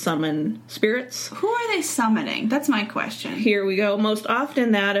he would summon spirits. Who are they summoning? That's my question. Here we go. Most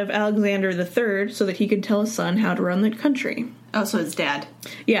often that of Alexander III, so that he could tell his son how to run the country. Oh, so his dad.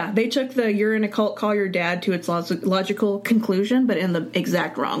 Yeah, they took the you're in a cult, call your dad to its logical conclusion, but in the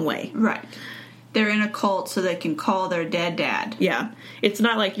exact wrong way. Right. They're in a cult so they can call their dad. Yeah. It's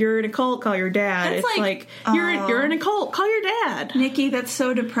not like you're in a cult, call your dad. That's it's like you're in a cult, call your dad. Nikki, that's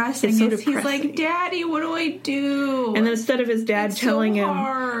so depressing. He's like, Daddy, what do I do? And then instead of his dad telling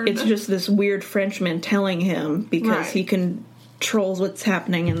him, it's just this weird Frenchman telling him because he controls what's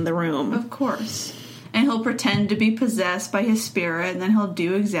happening in the room. Of course. And he'll pretend to be possessed by his spirit, and then he'll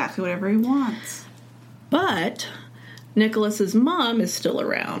do exactly whatever he wants. But Nicholas's mom is still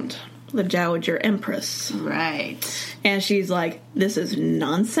around. The Dowager Empress. Right. And she's like, this is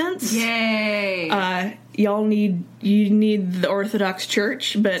nonsense. Yay. You need the Orthodox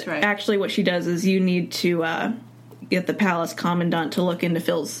Church, but actually what she does is you need to get the palace commandant to look into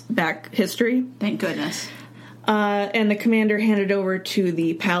Phil's back history. Thank goodness. And the commander handed over to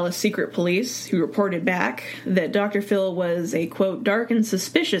the palace secret police, who reported back that Dr. Phil was a, quote, dark and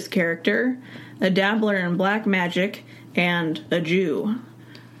suspicious character, a dabbler in black magic, and a Jew.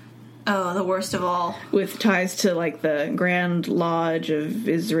 Oh, the worst of all. With ties to, like, the Grand Lodge of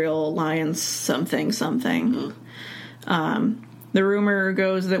Israel Alliance something. The rumor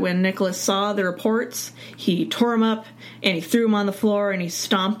goes that when Nicholas saw the reports, he tore them up and he threw them on the floor and he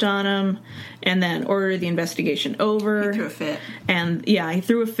stomped on them and then ordered the investigation over. He threw a fit. And yeah, he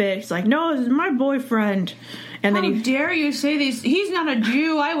threw a fit. He's like, "No, this is my boyfriend." And then How dare you say these? He's not a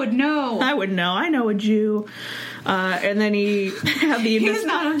Jew. I would know. I would know. I know a Jew. And then he had the He's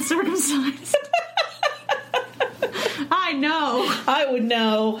not uncircumcised. I know. I would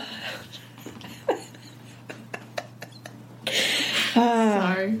know.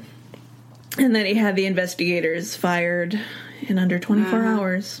 Sorry. And then he had the investigators fired in under 24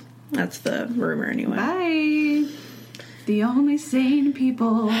 hours. That's the rumor anyway. Bye. The only sane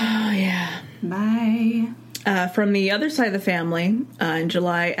people. Oh, yeah. Bye. From the other side of the family, in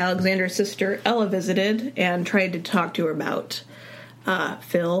July, Alexandra's sister Ella visited and tried to talk to her about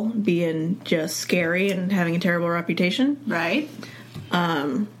Phil being just scary and having a terrible reputation. Right.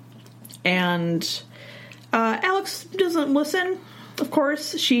 And Alex doesn't listen. Of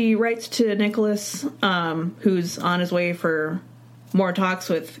course, she writes to Nicholas, who's on his way for more talks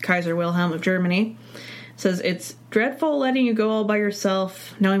with Kaiser Wilhelm of Germany. Says, "It's dreadful letting you go all by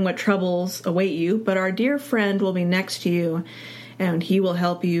yourself, knowing what troubles await you, but our dear friend will be next to you, and he will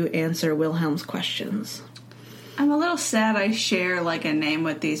help you answer Wilhelm's questions." I'm a little sad I share, like, a name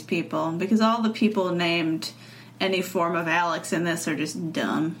with these people, because all the people named any form of Alex in this are just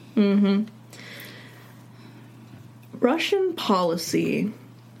dumb. Mm-hmm. Russian policy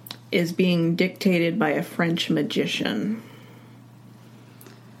is being dictated by a French magician.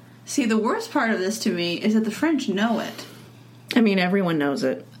 See, the worst part of this to me is that the French know it. I mean, everyone knows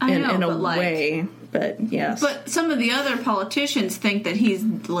it in a but, like, way, but yes. But some of the other politicians think that he's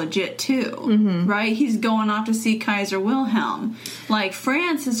legit too, right? He's going off to see Kaiser Wilhelm. Like,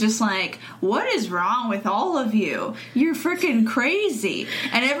 France is just like, what is wrong with all of you? You're freaking crazy.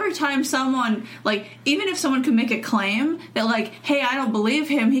 And every time someone, like, even if someone can make a claim that, like, hey, I don't believe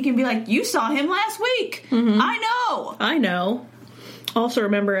him, he can be like, you saw him last week. I know. Also,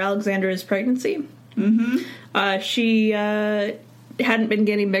 remember Alexandra's pregnancy? Mm-hmm. She hadn't been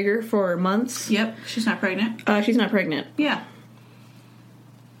getting bigger for months. Yep, she's not pregnant. She's not pregnant. Yeah.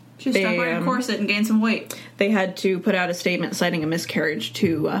 She stopped wearing a corset and gained some weight. They had to put out a statement citing a miscarriage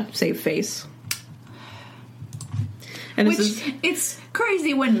to save face. And it's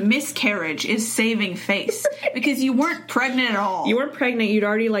crazy when miscarriage is saving face because you weren't pregnant at all. You weren't pregnant. You'd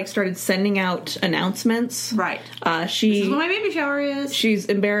already started sending out announcements. Right. This is what my baby shower is. She's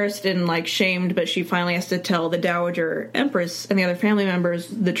embarrassed and shamed, but she finally has to tell the Dowager Empress and the other family members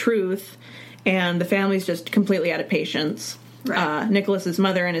the truth, and the family's just completely out of patience. Right. Nicholas's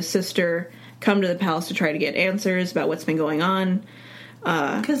mother and his sister come to the palace to try to get answers about what's been going on.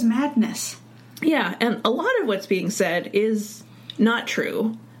 Because madness. Yeah, and a lot of what's being said is not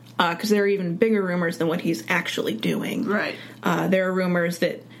true, because there are even bigger rumors than what he's actually doing. Right. There are rumors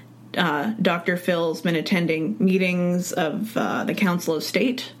that Dr. Phil's been attending meetings of the Council of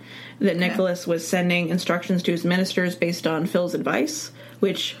State, that Nicholas was sending instructions to his ministers based on Phil's advice,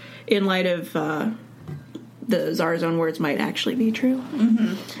 which, in light of the Tsar's own words, might actually be true.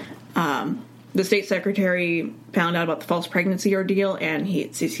 Mm-hmm. The state secretary found out about the false pregnancy ordeal, and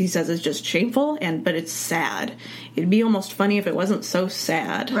he says it's just shameful, but it's sad. It'd be almost funny if it wasn't so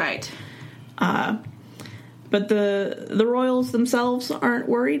sad. Right. But the royals themselves aren't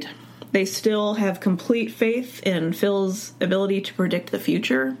worried. They still have complete faith in Phil's ability to predict the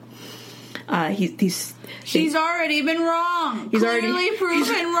future. He's already been wrong. He's clearly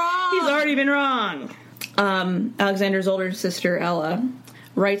proven wrong. He's already been wrong. Alexander's older sister, Ella,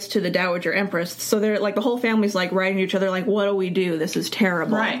 writes to the Dowager Empress. So they're the whole family's writing to each other what do we do? This is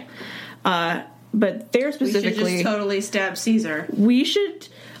terrible. Right. But they're specifically... We should just totally stab Caesar. We should...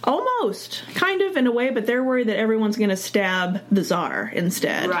 Almost. Kind of, in a way, but they're worried that everyone's going to stab the Tsar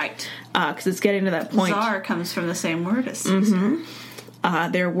instead. Right. Because it's getting to that point. Tsar comes from the same word as Caesar.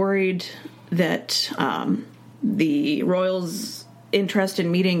 Mm-hmm. They're worried that the royals' interest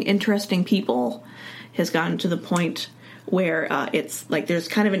in meeting interesting people has gotten to the point where it's there's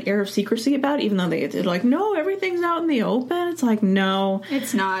kind of an air of secrecy about it, even though they're no, everything's out in the open. It's no.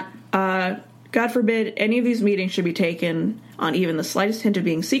 It's not. God forbid any of these meetings should be taken on even the slightest hint of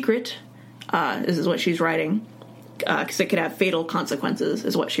being secret. This is what she's writing. Because it could have fatal consequences,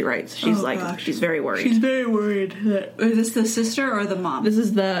 is what she writes. She's she's very worried. She's very worried. Is this the sister or the mom? This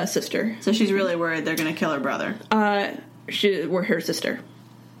is the sister. So she's really worried they're going to kill her brother. We're her sister.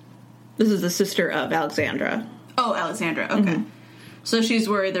 This is the sister of Alexandra. Oh, Alexandra. Okay. Mm-hmm. So she's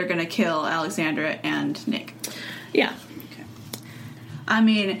worried they're going to kill Alexandra and Nick. Yeah. Okay. I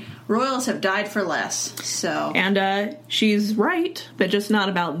mean, royals have died for less, so... And she's right, but just not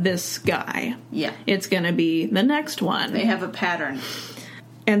about this guy. Yeah. It's going to be the next one. They have a pattern.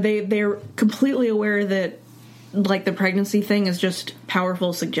 And they're completely aware that, like, the pregnancy thing is just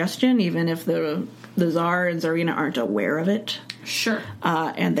powerful suggestion, even if the Tsar and Tsarina aren't aware of it. Sure.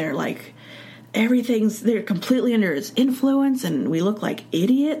 And they're like, they're completely under his influence, and we look like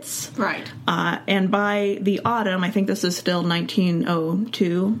idiots. Right. And by the autumn, I think this is still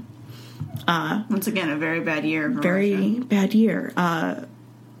 1902. Once again, a very bad year. Very bad year.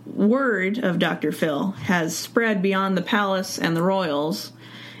 Word of Dr. Phil has spread beyond the palace and the royals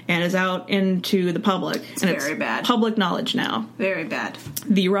and is out into the public. It's very bad. Public knowledge now. Very bad.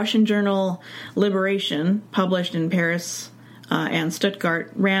 The Russian journal Liberation, published in Paris and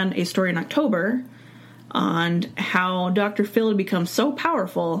Stuttgart, ran a story in October on how Dr. Phil had become so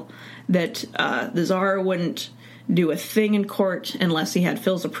powerful that the Tsar wouldn't do a thing in court unless he had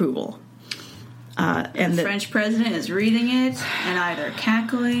Phil's approval. And the French president is reading it and either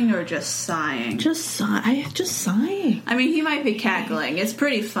cackling or just sighing. Just sighing. I mean, he might be cackling. It's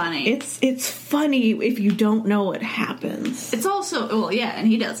pretty funny. It's funny if you don't know what happens. It's also, well, yeah, and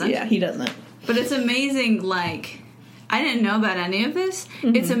he doesn't. Yeah, he doesn't. But it's amazing, like, I didn't know about any of this.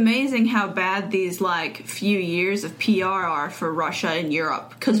 Mm-hmm. It's amazing how bad these, like, few years of PR are for Russia and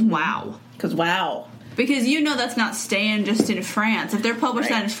Europe. Because, wow. Because you know that's not staying just in France. If they're published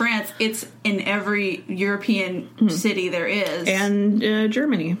that in France, it's in every European city there is. And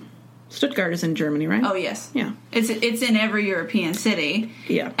Germany. Stuttgart is in Germany, right? Oh, yes. Yeah. It's in every European city.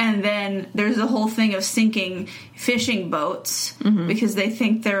 Yeah. And then there's the whole thing of sinking fishing boats because they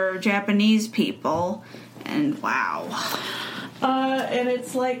think they're Japanese people. And wow. And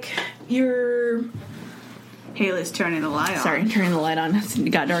it's like you're... Haley's turning the light on. Sorry, turning the light on. It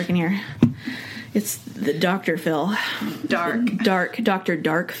got dark in here. It's the Dr. Phil. Dr.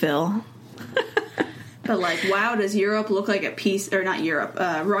 Dark Phil. But, like, wow, does Europe look like a piece... Or not Europe.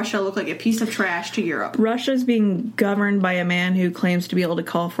 Russia look like a piece of trash to Europe. Russia's being governed by a man who claims to be able to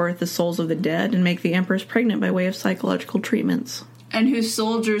call forth the souls of the dead and make the empress pregnant by way of psychological treatments. And whose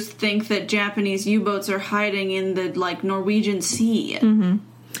soldiers think that Japanese U-boats are hiding in the, like, Norwegian Sea. Mm-hmm.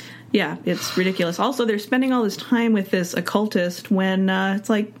 Yeah, it's ridiculous. Also, they're spending all this time with this occultist when it's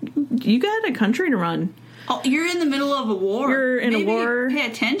like, you got a country to run. Oh, you're in the middle of a war. You're in a war. Pay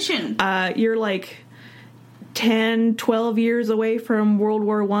attention. You're like 10, 12 years away from World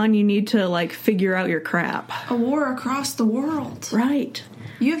War I. You need to, like, figure out your crap. A war across the world. Right.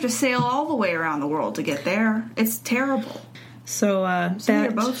 You have to sail all the way around the world to get there. It's terrible. So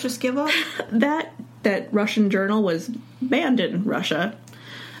your boats just give up? That Russian journal was banned in Russia.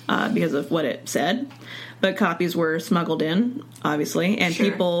 Because of what it said, but copies were smuggled in, obviously, and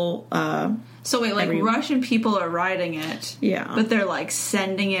people. So wait, like Russian people are writing it, yeah, but they're like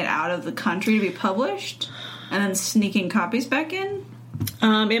sending it out of the country to be published, and then sneaking copies back in.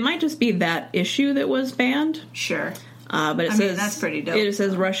 It might just be that issue that was banned. Sure, but it says that's pretty dope. It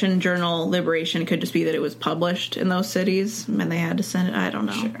says Russian journal Liberation. It could just be that it was published in those cities and they had to send it. I don't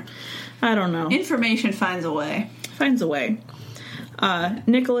know. Sure, I don't know. Information finds a way.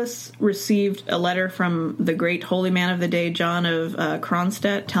 Nicholas received a letter from the great holy man of the day, John of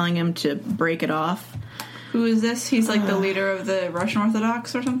Kronstadt, telling him to break it off. Who is this? He's like the leader of the Russian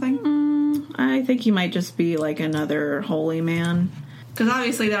Orthodox or something? I think he might just be like another holy man. Because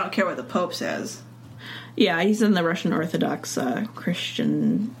obviously they don't care what the Pope says. Yeah, he's in the Russian Orthodox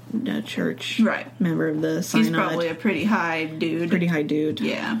Christian church. Right. Member of the Synod. He's probably a pretty high dude.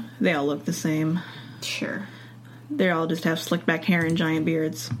 Yeah. They all look the same. Sure. They all just have slick back hair and giant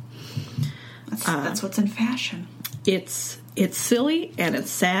beards. That's what's in fashion. It's silly and it's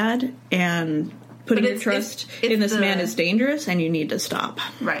sad, and putting your trust in this man is dangerous, and you need to stop.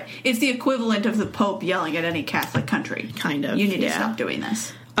 Right. It's the equivalent of the Pope yelling at any Catholic country. Kind of. You need to stop doing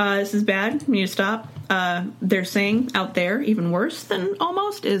this. This is bad. You need to stop. They're saying out there, even worse than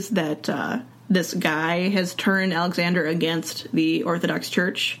almost, is that this guy has turned Alexander against the Orthodox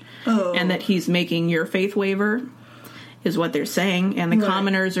Church, and that he's making your faith waver. Is what they're saying, and the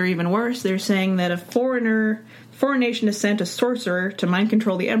commoners are even worse. They're saying that a foreign nation has sent a sorcerer to mind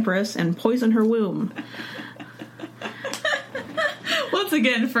control the empress and poison her womb. Once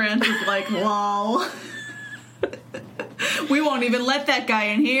again, France is like, lol. We won't even let that guy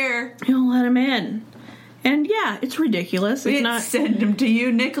in here. You don't let him in. And yeah, it's ridiculous. We didn't send him to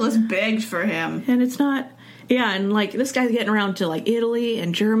you. Nicholas begged for him. And it's not... Yeah, and like this guy's getting around to like Italy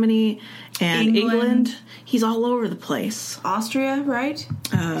and Germany and England. He's all over the place. Austria, right?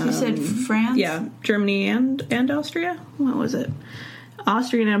 You said France? Yeah, Germany and Austria? What was it?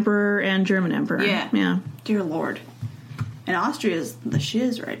 Austrian Emperor and German Emperor. Yeah. Yeah. Dear Lord. And Austria's the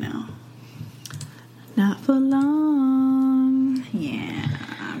shiz right now. Not for long.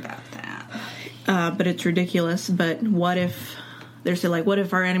 Yeah, about that. But it's ridiculous. But what if... They're saying, like, what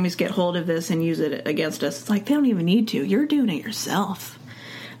if our enemies get hold of this and use it against us? It's like, they don't even need to. You're doing it yourself.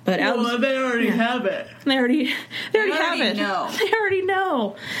 But they already have it. They already have it. Know. They already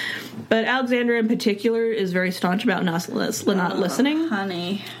know. But Alexandra in particular is very staunch about not listening.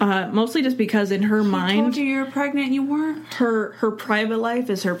 Honey. Mostly just because in her mind... told you were pregnant and you weren't? Her private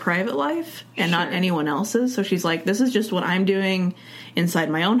life is her private life and not anyone else's. So she's like, this is just what I'm doing inside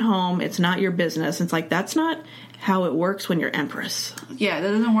my own home. It's not your business. It's like, that's not how it works when you're empress. Yeah, that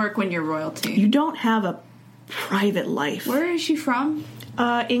doesn't work when you're royalty. You don't have a private life. Where is she from?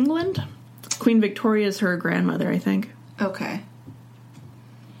 England. Queen Victoria is her grandmother, I think. Okay.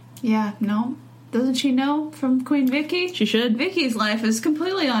 Yeah, no. Doesn't she know from Queen Vicky? She should. Vicky's life is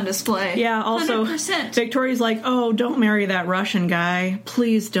completely on display. Yeah, also, 100%. Victoria's like, oh, don't marry that Russian guy.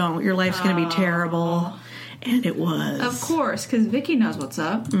 Please don't. Your life's going to be terrible. And it was. Of course, because Vicky knows what's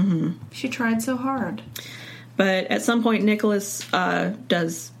up. Mm-hmm. She tried so hard. But at some point, Nicholas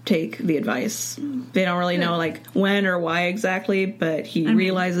does take the advice. They don't really know, like, when or why exactly, but he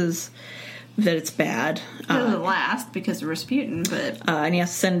realizes that it's bad. It doesn't last because of Rasputin, but... and he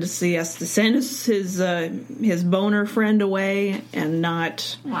has to send his boner friend away and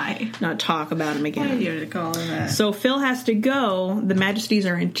not... Why? Not talk about him again. Why do you have to call him that? So Phil has to go. The Majesties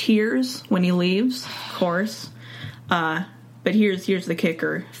are in tears when he leaves, of course. But here's the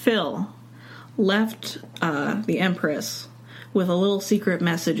kicker. Phil left the Empress with a little secret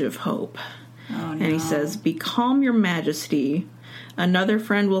message of hope. Oh, no. And he says, "Be calm, your Majesty. Another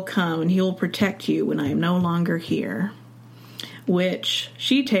friend will come and he will protect you when I am no longer here." Which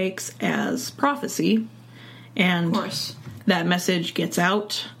she takes as prophecy. And of course. That message gets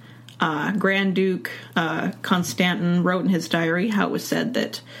out. Grand Duke Constantin wrote in his diary how it was said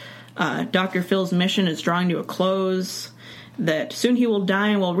that Dr. Phil's mission is drawing to a close, that soon he will die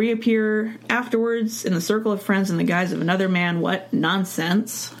and will reappear afterwards in the circle of friends in the guise of another man. What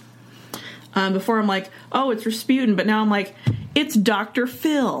nonsense. Before I'm like, oh, it's Rasputin, but now I'm like, it's Dr.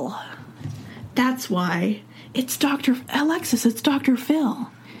 Phil. That's why. It's Dr. Alexis, it's Dr. Phil.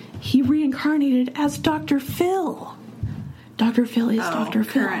 He reincarnated as Dr. Phil. Dr. Phil is Dr.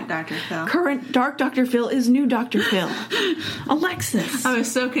 Phil. Current Dr. Phil. Current Dark Dr. Phil is new Dr. Phil. Alexis. I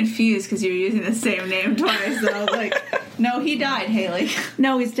was so confused because you were using the same name twice. So I was like, no, he died, Haley.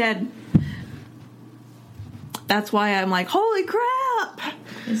 No, he's dead. That's why I'm like, holy crap.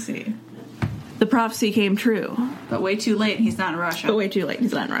 Let's see. The prophecy came true. But way too late, he's not in Russia. But way too late,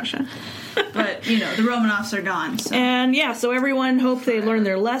 he's not in Russia. But, the Romanovs are gone. So. And, so everyone hoped they learned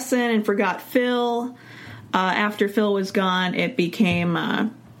their lesson and forgot Phil. After Phil was gone, it became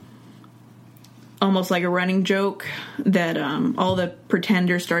almost like a running joke that all the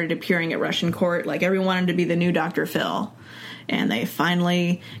pretenders started appearing at Russian court. Like, everyone wanted to be the new Dr. Phil. And they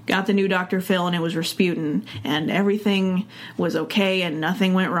finally got the new Dr. Phil, and it was Rasputin. And everything was okay, and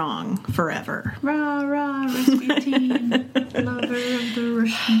nothing went wrong forever. Rah, rah, Rasputin, lover of the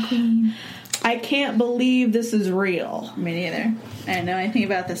Russian queen. I can't believe this is real. Me neither. I didn't know anything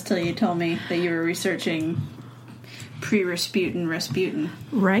about this till you told me that you were researching Rasputin.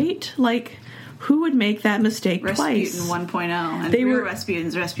 Right? Like, who would make that mistake twice? Rasputin 1.0. And they were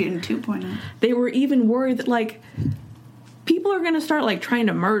Rasputin's Rasputin 2.0. They were even worried that, like, people are going to start, like, trying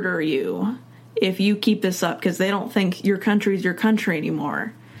to murder you if you keep this up because they don't think your country's your country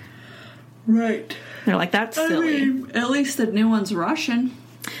anymore. Right. They're like, that's silly. I mean, at least the new one's Russian.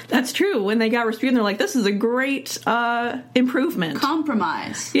 That's true. When they got Rasputin, they're like, this is a great improvement.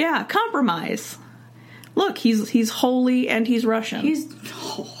 Compromise. Yeah, compromise. Look, he's holy and he's Russian. He's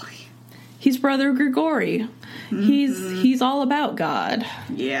holy. He's Brother Grigori. Mm-hmm. He's all about God.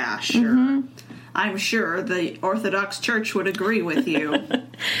 Yeah, sure. Mm-hmm. I'm sure the Orthodox Church would agree with you.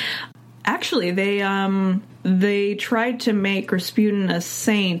 Actually, they tried to make Rasputin a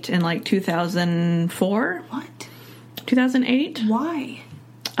saint in like 2004. What? 2008. Why?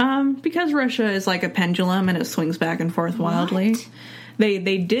 Because Russia is like a pendulum and it swings back and forth wildly. What?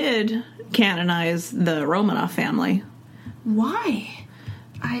 They did canonize the Romanov family. Why?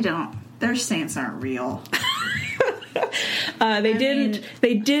 Their saints aren't real. They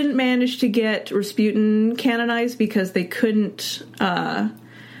didn't manage to get Rasputin canonized because they couldn't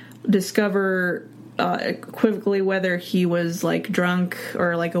discover equivocally whether he was like drunk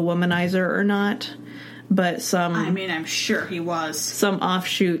or like a womanizer or not. But I'm sure he was. Some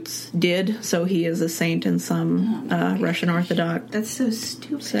offshoots did, so he is a saint in some Russian Orthodox. That's so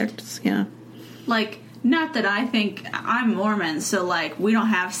stupid. Sects, yeah. Like, not that I think I'm Mormon, so like we don't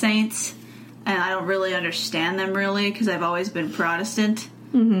have saints. and I don't really understand them really because I've always been Protestant.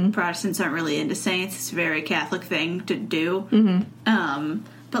 Mm-hmm. Protestants aren't really into saints. It's a very Catholic thing to do. Mm-hmm.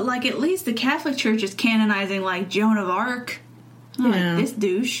 But, like, at least the Catholic Church is canonizing, like, Joan of Arc. Like, this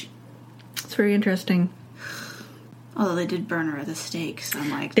douche. It's very interesting. Although they did burn her at the stake, so I'm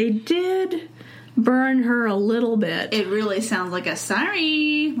like... They did burn her a little bit. It really sounds like a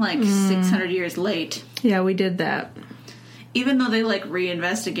sorry, like, 600 years late. Yeah, we did that. Even though they, like,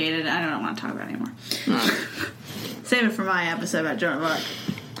 reinvestigated, I don't want to talk about it anymore. Save it for my episode about Joan of Arc.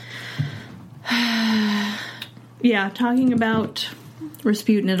 Yeah, talking about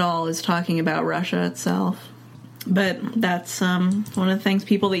Rasputin at all is talking about Russia itself. But that's one of the things,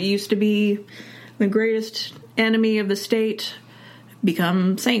 people that used to be the greatest enemy of the state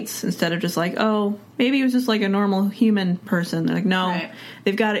become saints instead of just like, oh, maybe it was just like a normal human person. They're like, no, right.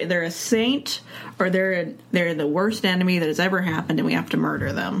 They've got it. They're a saint, or they're the worst enemy that has ever happened, and we have to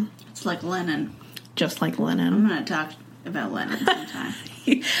murder them. It's like Lenin. Just like Lenin. I'm going to talk about Lenin sometime.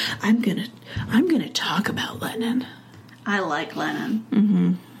 I'm gonna talk about Lenin. I like Lenin.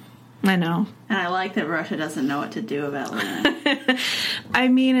 Mm-hmm. I know. And I like that Russia doesn't know what to do about Lenin. I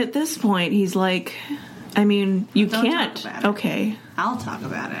mean, at this point, he's like, I mean, you Don't can't. talk about it. Okay. I'll talk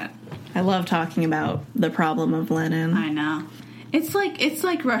about it. I love talking about the problem of Lenin. I know. It's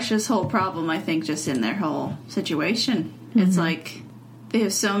like Russia's whole problem, I think, just in their whole situation. Mm-hmm. It's like they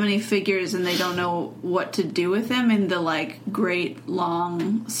have so many figures and they don't know what to do with them in the, like, great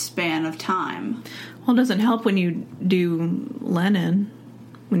long span of time. Well, it doesn't help when you do Lenin.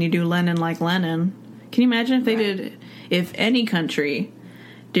 When you do Lenin like Lenin. Can you imagine if they did, if any country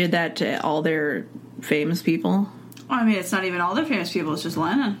did that to all their famous people? Well, I mean, it's not even all their famous people, it's just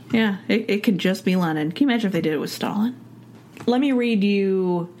Lenin. Yeah, it could just be Lenin. Can you imagine if they did it with Stalin? Let me read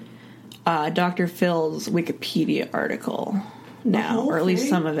you Dr. Phil's Wikipedia article now, or at least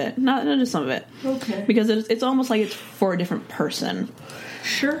some of it. Not just some of it. Okay. Because it's almost like it's for a different person.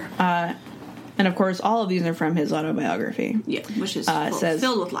 Sure. And of course, all of these are from his autobiography. Yeah, which is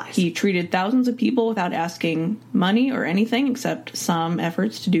filled with lies. He treated thousands of people without asking money or anything except some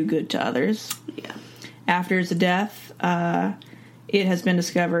efforts to do good to others. Yeah. After his death, it has been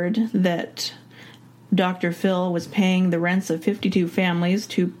discovered that Dr. Phil was paying the rents of 52 families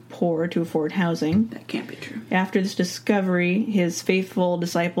too poor to afford housing. That can't be true. After this discovery, his faithful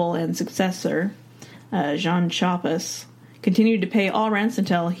disciple and successor, Jean Chapus, continued to pay all rents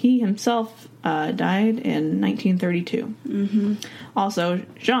until he himself died in 1932. Mm-hmm. Also,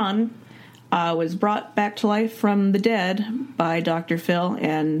 Jean was brought back to life from the dead by Dr. Phil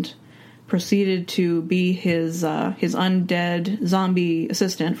and proceeded to be his undead zombie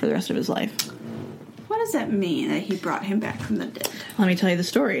assistant for the rest of his life. What does that mean, that he brought him back from the dead? Let me tell you the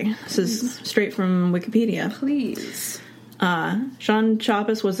story. This is straight from Wikipedia. Please. Jean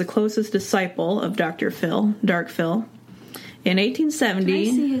Chapus was the closest disciple of Dr. Phil, Dark Phil. In 1870...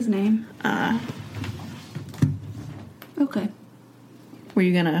 Can I see his name? Okay. Were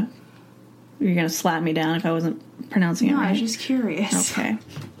you gonna slap me down if I wasn't pronouncing it right? No, I was just curious. Okay.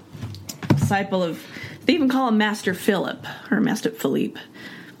 Disciple of... They even call him Master Philip, or Master Philippe.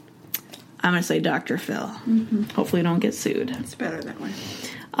 I'm going to say Dr. Phil. Mm-hmm. Hopefully we don't get sued. It's better that way.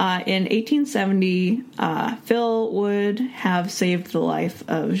 In 1870, Phil would have saved the life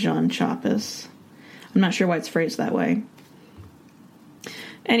of Jean Chapus. I'm not sure why it's phrased that way.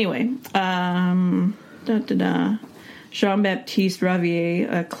 Anyway, Jean-Baptiste Ravier,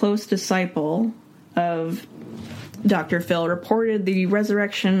 a close disciple of Dr. Phil, reported the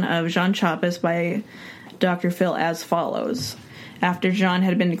resurrection of Jean Chapus by Dr. Phil as follows. After Jean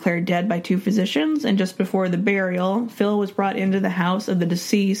had been declared dead by two physicians, and just before the burial, Phil was brought into the house of the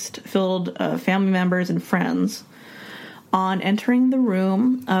deceased, filled family members and friends. On entering the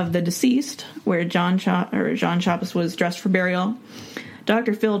room of the deceased, where Jean Chapus was dressed for burial,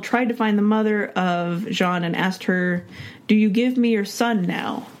 Dr. Phil tried to find the mother of Jean and asked her, "Do you give me your son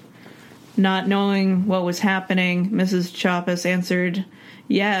now?" Not knowing what was happening, Mrs. Chapus answered,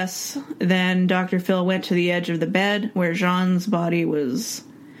 "Yes." Then Dr. Phil went to the edge of the bed where Jean's body was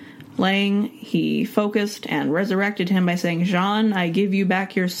laying. He focused and resurrected him by saying, "Jean, I give you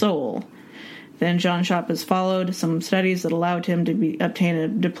back your soul." Then Jean Chapus followed some studies that allowed him to obtain a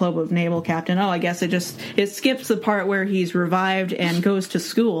diploma of naval captain. Oh, I guess it skips the part where he's revived and goes to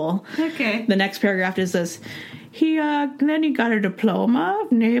school. Okay. The next paragraph is this. Then he got a diploma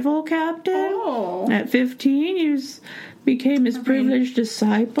of naval captain. Oh. At 15, he became his privileged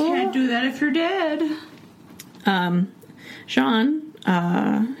disciple. Can't do that if you're dead. Jean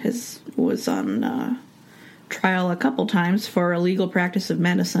was on trial a couple times for illegal practice of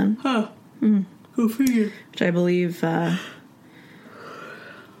medicine. Huh. Who figured? Which I believe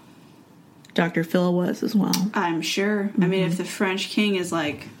Dr. Phil was as well. I'm sure. I mean, if the French king is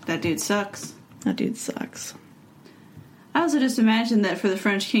like, that dude sucks. That dude sucks. I also just imagine that for the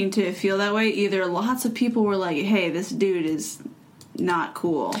French king to feel that way, either lots of people were like, hey, this dude is not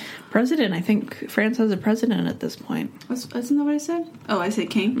cool. President, I think France has a president at this point. Isn't that what I said? Oh, I said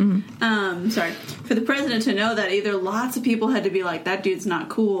king? Sorry. For the president to know that, either lots of people had to be like, that dude's not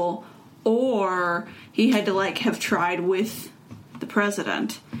cool, or he had to, like, have tried with the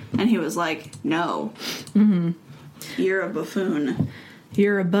president, and he was like, no. You're a buffoon.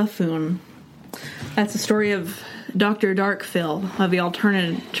 You're a buffoon. That's the story of Dr. Dark Phil of the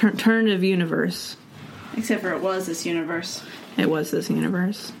alternative universe. Except for it was this universe. It was this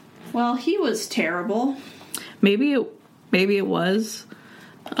universe. Well, he was terrible. Maybe it was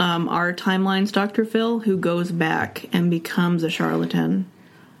our timeline's Dr. Phil who goes back and becomes a charlatan.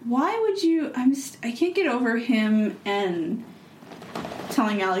 Why would you... I can't get over him and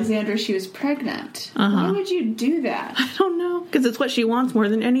telling Alexandra she was pregnant. Why would you do that? I don't know. Because it's what she wants more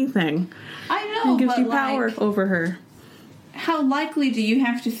than anything. I know, it gives but you power over her. How likely do you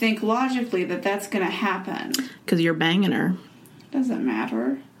have to think logically that that's going to happen? Because you're banging her. Doesn't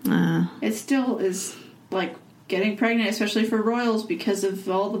matter. It still is, like, getting pregnant, especially for royals, because of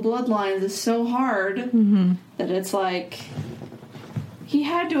all the bloodlines, is so hard that it's like... He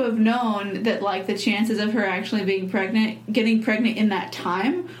had to have known that, like, the chances of her actually getting pregnant in that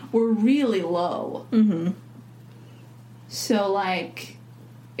time were really low. So, like,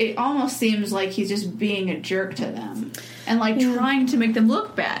 it almost seems like he's just being a jerk to them. And, like, trying to make them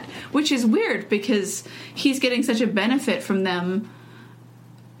look bad. Which is weird, because he's getting such a benefit from them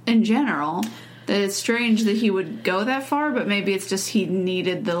in general that it's strange that he would go that far, but maybe it's just he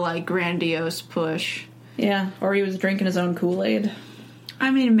needed the, like, grandiose push. Yeah, or he was drinking his own Kool-Aid. I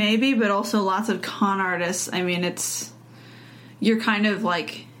mean, maybe, but also lots of con artists. I mean, you're kind of,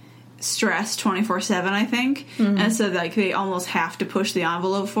 like, stressed 24/7, I think. And so, like, they almost have to push the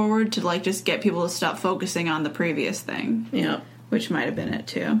envelope forward to, like, just get people to stop focusing on the previous thing. Yeah. Which might have been it,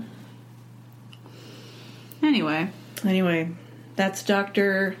 too. Anyway, that's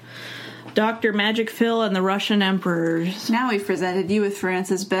Dr. Magic Phil and the Russian emperors. Now we've presented you with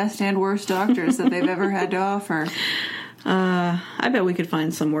France's best and worst doctors that they've ever had to offer. I bet we could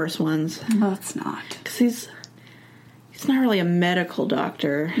find some worse ones. No, it's not. Because he's not really a medical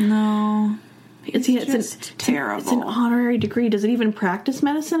doctor. No. It's terrible. It's an honorary degree. Does it even practice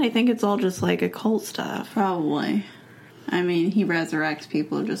medicine? I think it's all just, like, occult stuff. Probably. I mean, he resurrects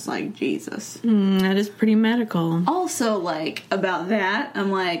people just like Jesus. That is pretty medical. Also, like, about that,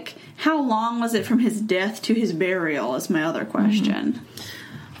 I'm like, how long was it from his death to his burial is my other question.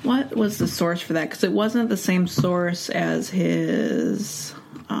 What was the source for that? Because it wasn't the same source as his...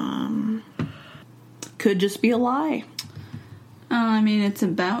 could just be a lie. I mean, it's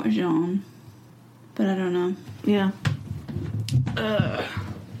about Jean. But I don't know. Yeah.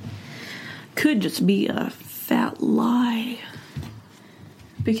 Could just be a fat lie.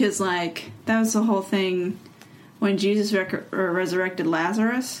 Because, like, that was the whole thing when Jesus resurrected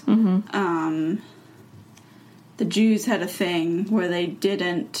Lazarus. The Jews had a thing where they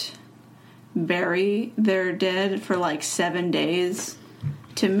didn't bury their dead for, like, 7 days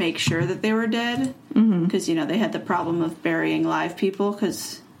to make sure that they were dead. Because, you know, they had the problem of burying live people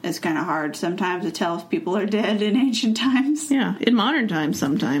because it's kind of hard sometimes to tell if people are dead in ancient times. Yeah, in modern times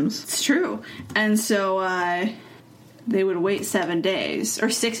sometimes. It's true. And so they would wait 7 days, or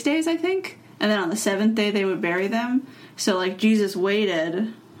 6 days, I think. And then on the 7th day, they would bury them. So, like, Jesus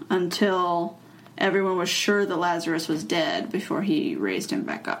waited until everyone was sure that Lazarus was dead before he raised him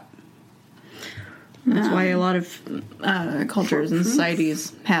back up. That's why a lot of cultures and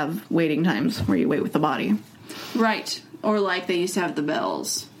societies have waiting times where you wait with the body. Right. Or, like, they used to have the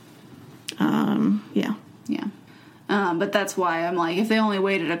bells. Yeah. Yeah. But that's why I'm like, if they only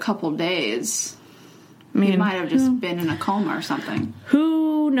waited a couple days, I mean, he might have just been in a coma or something.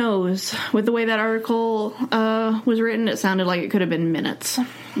 Who knows? With the way that article was written, it sounded like it could have been minutes.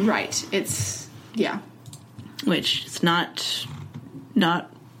 Right. Yeah. Which is not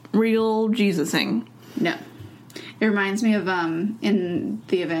real Jesusing. No. It reminds me of, in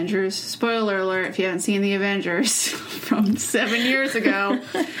The Avengers, spoiler alert if you haven't seen The Avengers from 7 years ago,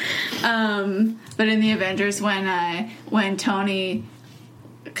 but in The Avengers when Tony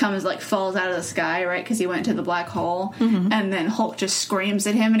falls out of the sky, right, because he went to the black hole, and then Hulk just screams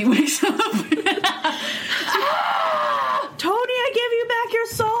at him and he wakes up. Tony, I give you back your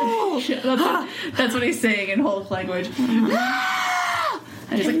soul! That's what he's saying in Hulk language.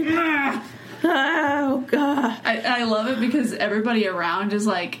 And he's like, Oh, God. I love it because everybody around is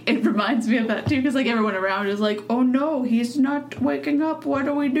like, it reminds me of that too, because like everyone around is like, oh no, he's not waking up, what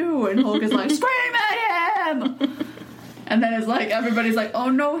do we do? And Hulk is like, scream at him! And then it's like, everybody's like, oh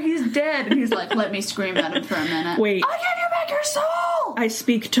no, he's dead. And he's like, let me scream at him for a minute. Wait. I'll give you back your soul! I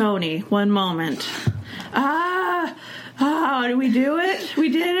speak Tony. One moment. Did we do it? We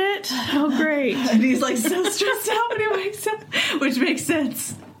did it? Oh, great. And he's like so stressed out when he wakes up, which makes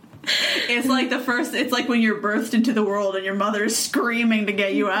sense. It's like it's like when you're birthed into the world and your mother is screaming to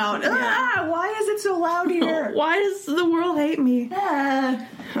get you out. Ah, why is it so loud here? Why does the world hate me?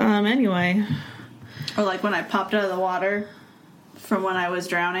 Anyway. Or like when I popped out of the water from when I was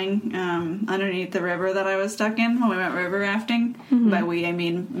drowning underneath the river that I was stuck in when we went river rafting. Mm-hmm. By we, I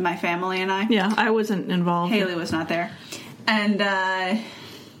mean my family and I. Yeah, I wasn't involved. Haley was not there. And I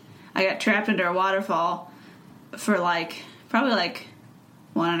got trapped under a waterfall for probably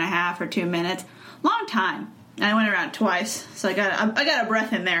 1.5 or 2 minutes. Long time. And I went around twice, so I got a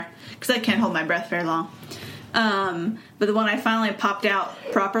breath in there because I can't hold my breath very long. But when I finally popped out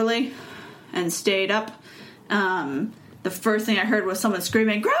properly and stayed up, the first thing I heard was someone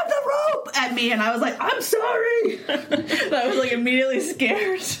screaming, "Grab the rope!" at me, and I was like, "I'm sorry." I was like immediately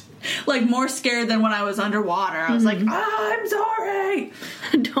scared. Like more scared than when I was underwater. I was like, I'm sorry.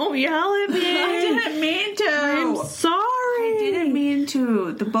 Don't yell at me. I didn't mean to. I'm sorry. I didn't mean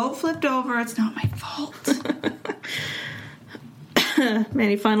to. The boat flipped over. It's not my fault.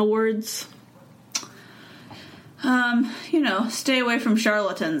 Any final words? Stay away from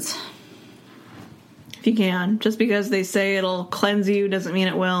charlatans. If you can. Just because they say it'll cleanse you doesn't mean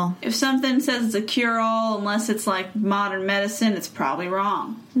it will. If something says it's a cure-all, unless it's like modern medicine, it's probably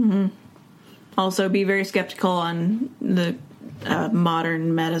wrong. Mm-hmm. Also, be very skeptical on the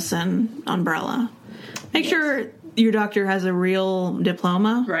modern medicine umbrella. Make sure your doctor has a real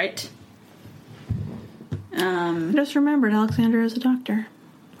diploma. Right. Just remember, Alexandra is a doctor.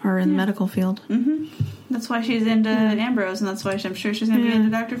 Or in the medical field. Mm-hmm. That's why she's into Ambrose, and that's why I'm sure she's going to be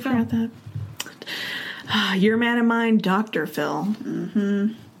into Dr. Phil. Forgot that. Your man and mine, Dr. Phil.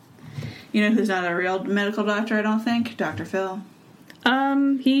 Mm-hmm. You know who's not a real medical doctor, I don't think? Dr. Phil.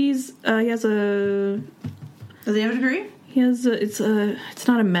 He has a... Does he have a degree? It's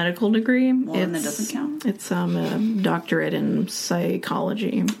not a medical degree. Well, then that doesn't count. It's a doctorate in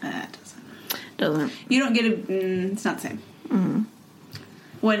psychology. That doesn't. You don't get it's not the same.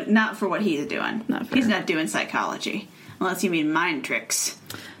 Mm-hmm. Not for what he's doing. Not fair. He's not doing psychology. Unless you mean mind tricks.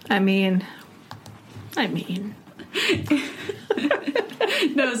 I mean... No,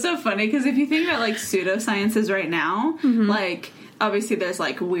 it's so funny because if you think about like pseudosciences right now, like obviously there's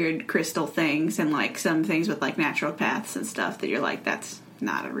like weird crystal things and like some things with like naturopaths and stuff that you're like, that's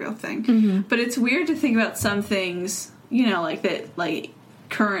not a real thing. Mm-hmm. But it's weird to think about some things, like that, like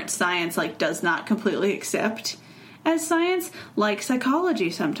current science like does not completely accept as science, like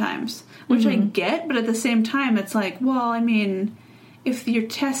psychology sometimes, which I get, but at the same time it's like, well, I mean, if you're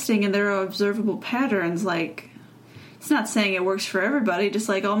testing and there are observable patterns, like, it's not saying it works for everybody, just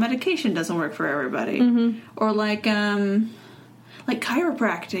like all medication doesn't work for everybody. Mm-hmm. Or like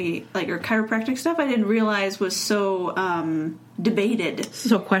chiropractic stuff I didn't realize was so debated.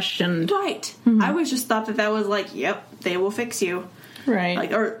 So questioned. Right. Mm-hmm. I always just thought that was like, yep, they will fix you. Right.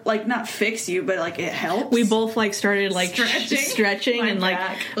 Like, or like not fix you, but like it helps. We both like started like stretching and like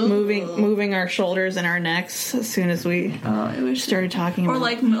moving our shoulders and our necks as soon as we started talking about. Or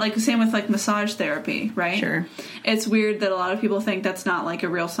like same with like massage therapy, right? Sure. It's weird that a lot of people think that's not like a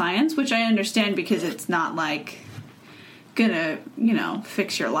real science, which I understand because it's not like gonna,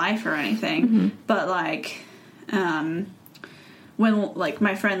 fix your life or anything. Mm-hmm. But like when like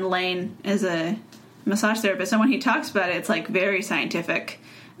my friend Lane is a massage therapist, and when he talks about it, it's like very scientific,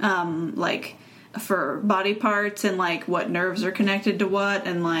 like for body parts and like what nerves are connected to what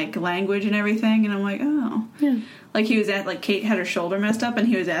and like language and everything. And I'm like, oh yeah. Like he was Kate had her shoulder messed up and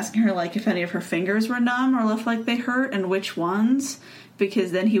he was asking her like if any of her fingers were numb or looked like they hurt and which ones,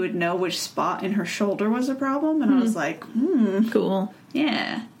 because then he would know which spot in her shoulder was a problem. And I was like, cool.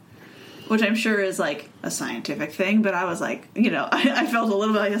 Yeah. Which I'm sure is, like, a scientific thing, but I was like, I felt a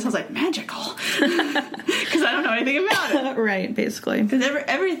little bit like this. I was like, magical. Because I don't know anything about it. Right, basically. Because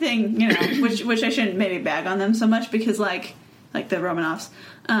everything, which I shouldn't maybe bag on them so much, because, like the Romanovs,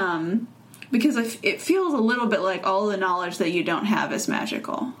 because it feels a little bit like all the knowledge that you don't have is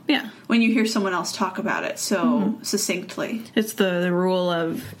magical. Yeah. When you hear someone else talk about it so succinctly. It's the rule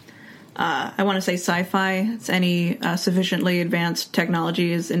of... I want to say sci-fi. It's any sufficiently advanced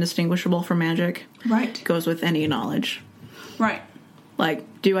technology is indistinguishable from magic. Right. Goes with any knowledge. Right.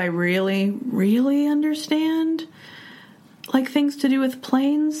 Like, do I really, really understand like things to do with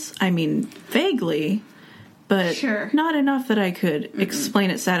planes? I mean, vaguely, but Sure. not enough that I could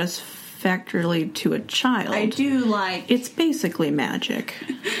explain it satisfactorily to a child. I do like... It's basically magic.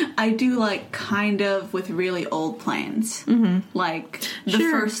 I do like kind of with really old planes. Mm-hmm. Like the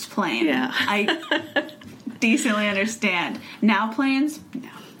Sure. first plane. Yeah. I decently understand. Now planes? No.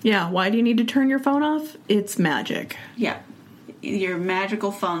 Yeah, why do you need to turn your phone off? It's magic. Yeah. Your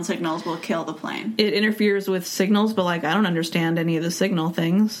magical phone signals will kill the plane. It interferes with signals, but, like, I don't understand any of the signal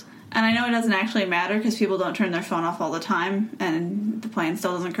things. And I know it doesn't actually matter because people don't turn their phone off all the time and the plane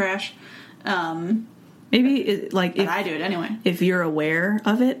still doesn't crash. Maybe, like, But I do it anyway. if you're aware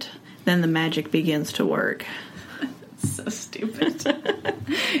of it, then the magic begins to work. So stupid.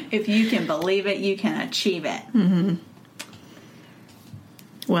 If you can believe it, you can achieve it. Mm-hmm.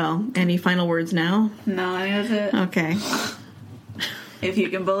 Well, any final words now? No, I think that's it. Okay. If you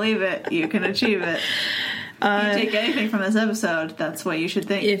can believe it, you can achieve it. If you take anything from this episode, that's what you should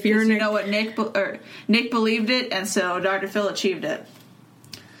think. If you're 'Cause you Nick- know what Nick believed it, and so Dr. Phil achieved it.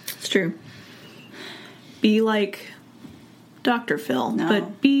 It's true. Be like Dr. Phil, No.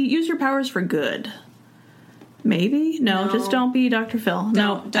 but use your powers for good. Maybe? No, No. just don't be Dr. Phil.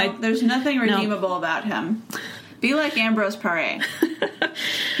 Don't. There's nothing No. redeemable about him. Be like Ambrose Paré.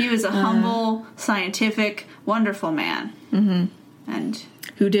 He was a humble, scientific, wonderful man. Mm-hmm. And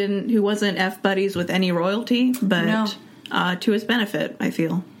who wasn't F buddies with any royalty, but No. To his benefit, I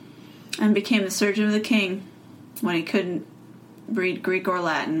feel. and became the surgeon of the king when he couldn't read Greek or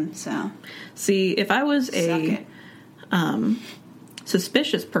Latin. So See, if I was suck a it.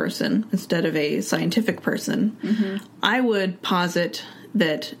 suspicious person instead of a scientific person, I would posit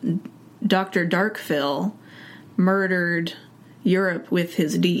that Dr. Dark Phil murdered Europe with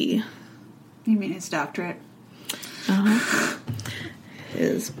his D. You mean his doctorate?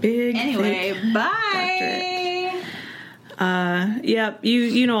 His big Anyway, fake bye. Yep,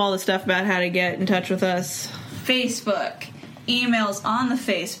 you know all the stuff about how to get in touch with us. Facebook. Emails on the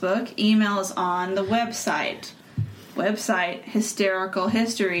Facebook. Emails on the website. Website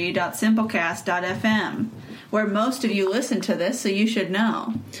hystericalhistory.simplecast.fm, where most of you listen to this, so you should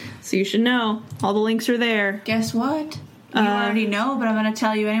know. So you should know. All the links are there. Guess what? You already know, but I'm going to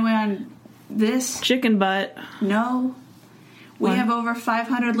tell you anyway on this. Chicken butt. No. We What? have over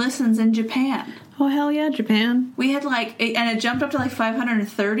 500 listens in Japan. Oh, hell yeah, Japan. We had and it jumped up to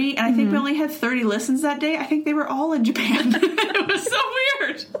 530, and I think we only had 30 listens that day. I think they were all in Japan. It was so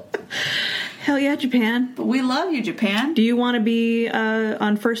weird. Hell yeah, Japan. But we love you, Japan. Do you want to be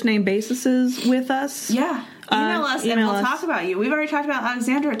on first name basis with us? Yeah. Email us and email we'll us. talk about you. We've already talked about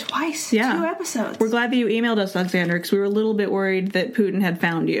Alexandra twice. Yeah. 2 episodes. We're glad that you emailed us, Alexander, because we were a little bit worried that Putin had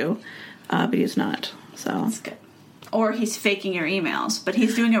found you, but he's not. So, That's good. Or he's faking your emails, but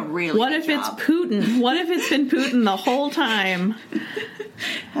he's doing a really what good if job. it's Putin? What if it's been Putin the whole time?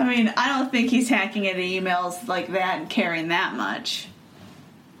 I mean, I don't think he's hacking into emails like that and caring that much.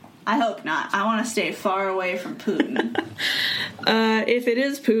 I hope not. I want to stay far away from Putin. If it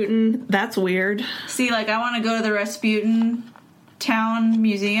is Putin, that's weird. See, I want to go to the Rasputin Town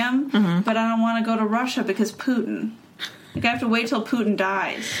Museum, but I don't want to go to Russia because Putin. I have to wait till Putin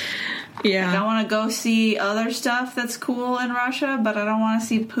dies. Yeah. I want to go see other stuff that's cool in Russia, but I don't want to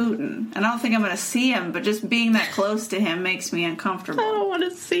see Putin. And I don't think I'm going to see him, but just being that close to him makes me uncomfortable. I don't want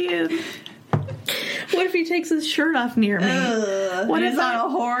to see him. What if he takes his shirt off near me? What if on a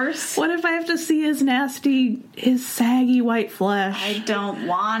horse? What if I have to see his saggy white flesh? I don't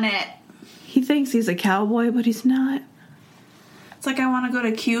want it. He thinks he's a cowboy, but he's not. It's like I want to go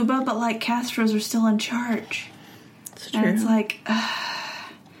to Cuba, but Castros are still in charge. It's true. And it's like,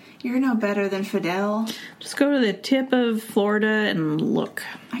 you're no better than Fidel. Just go to the tip of Florida and look.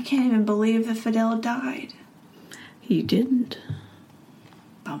 I can't even believe that Fidel died. He didn't.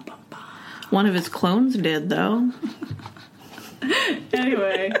 Bum, bum, bum. One of his clones did, though.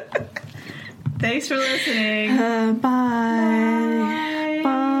 Anyway, thanks for listening. Bye.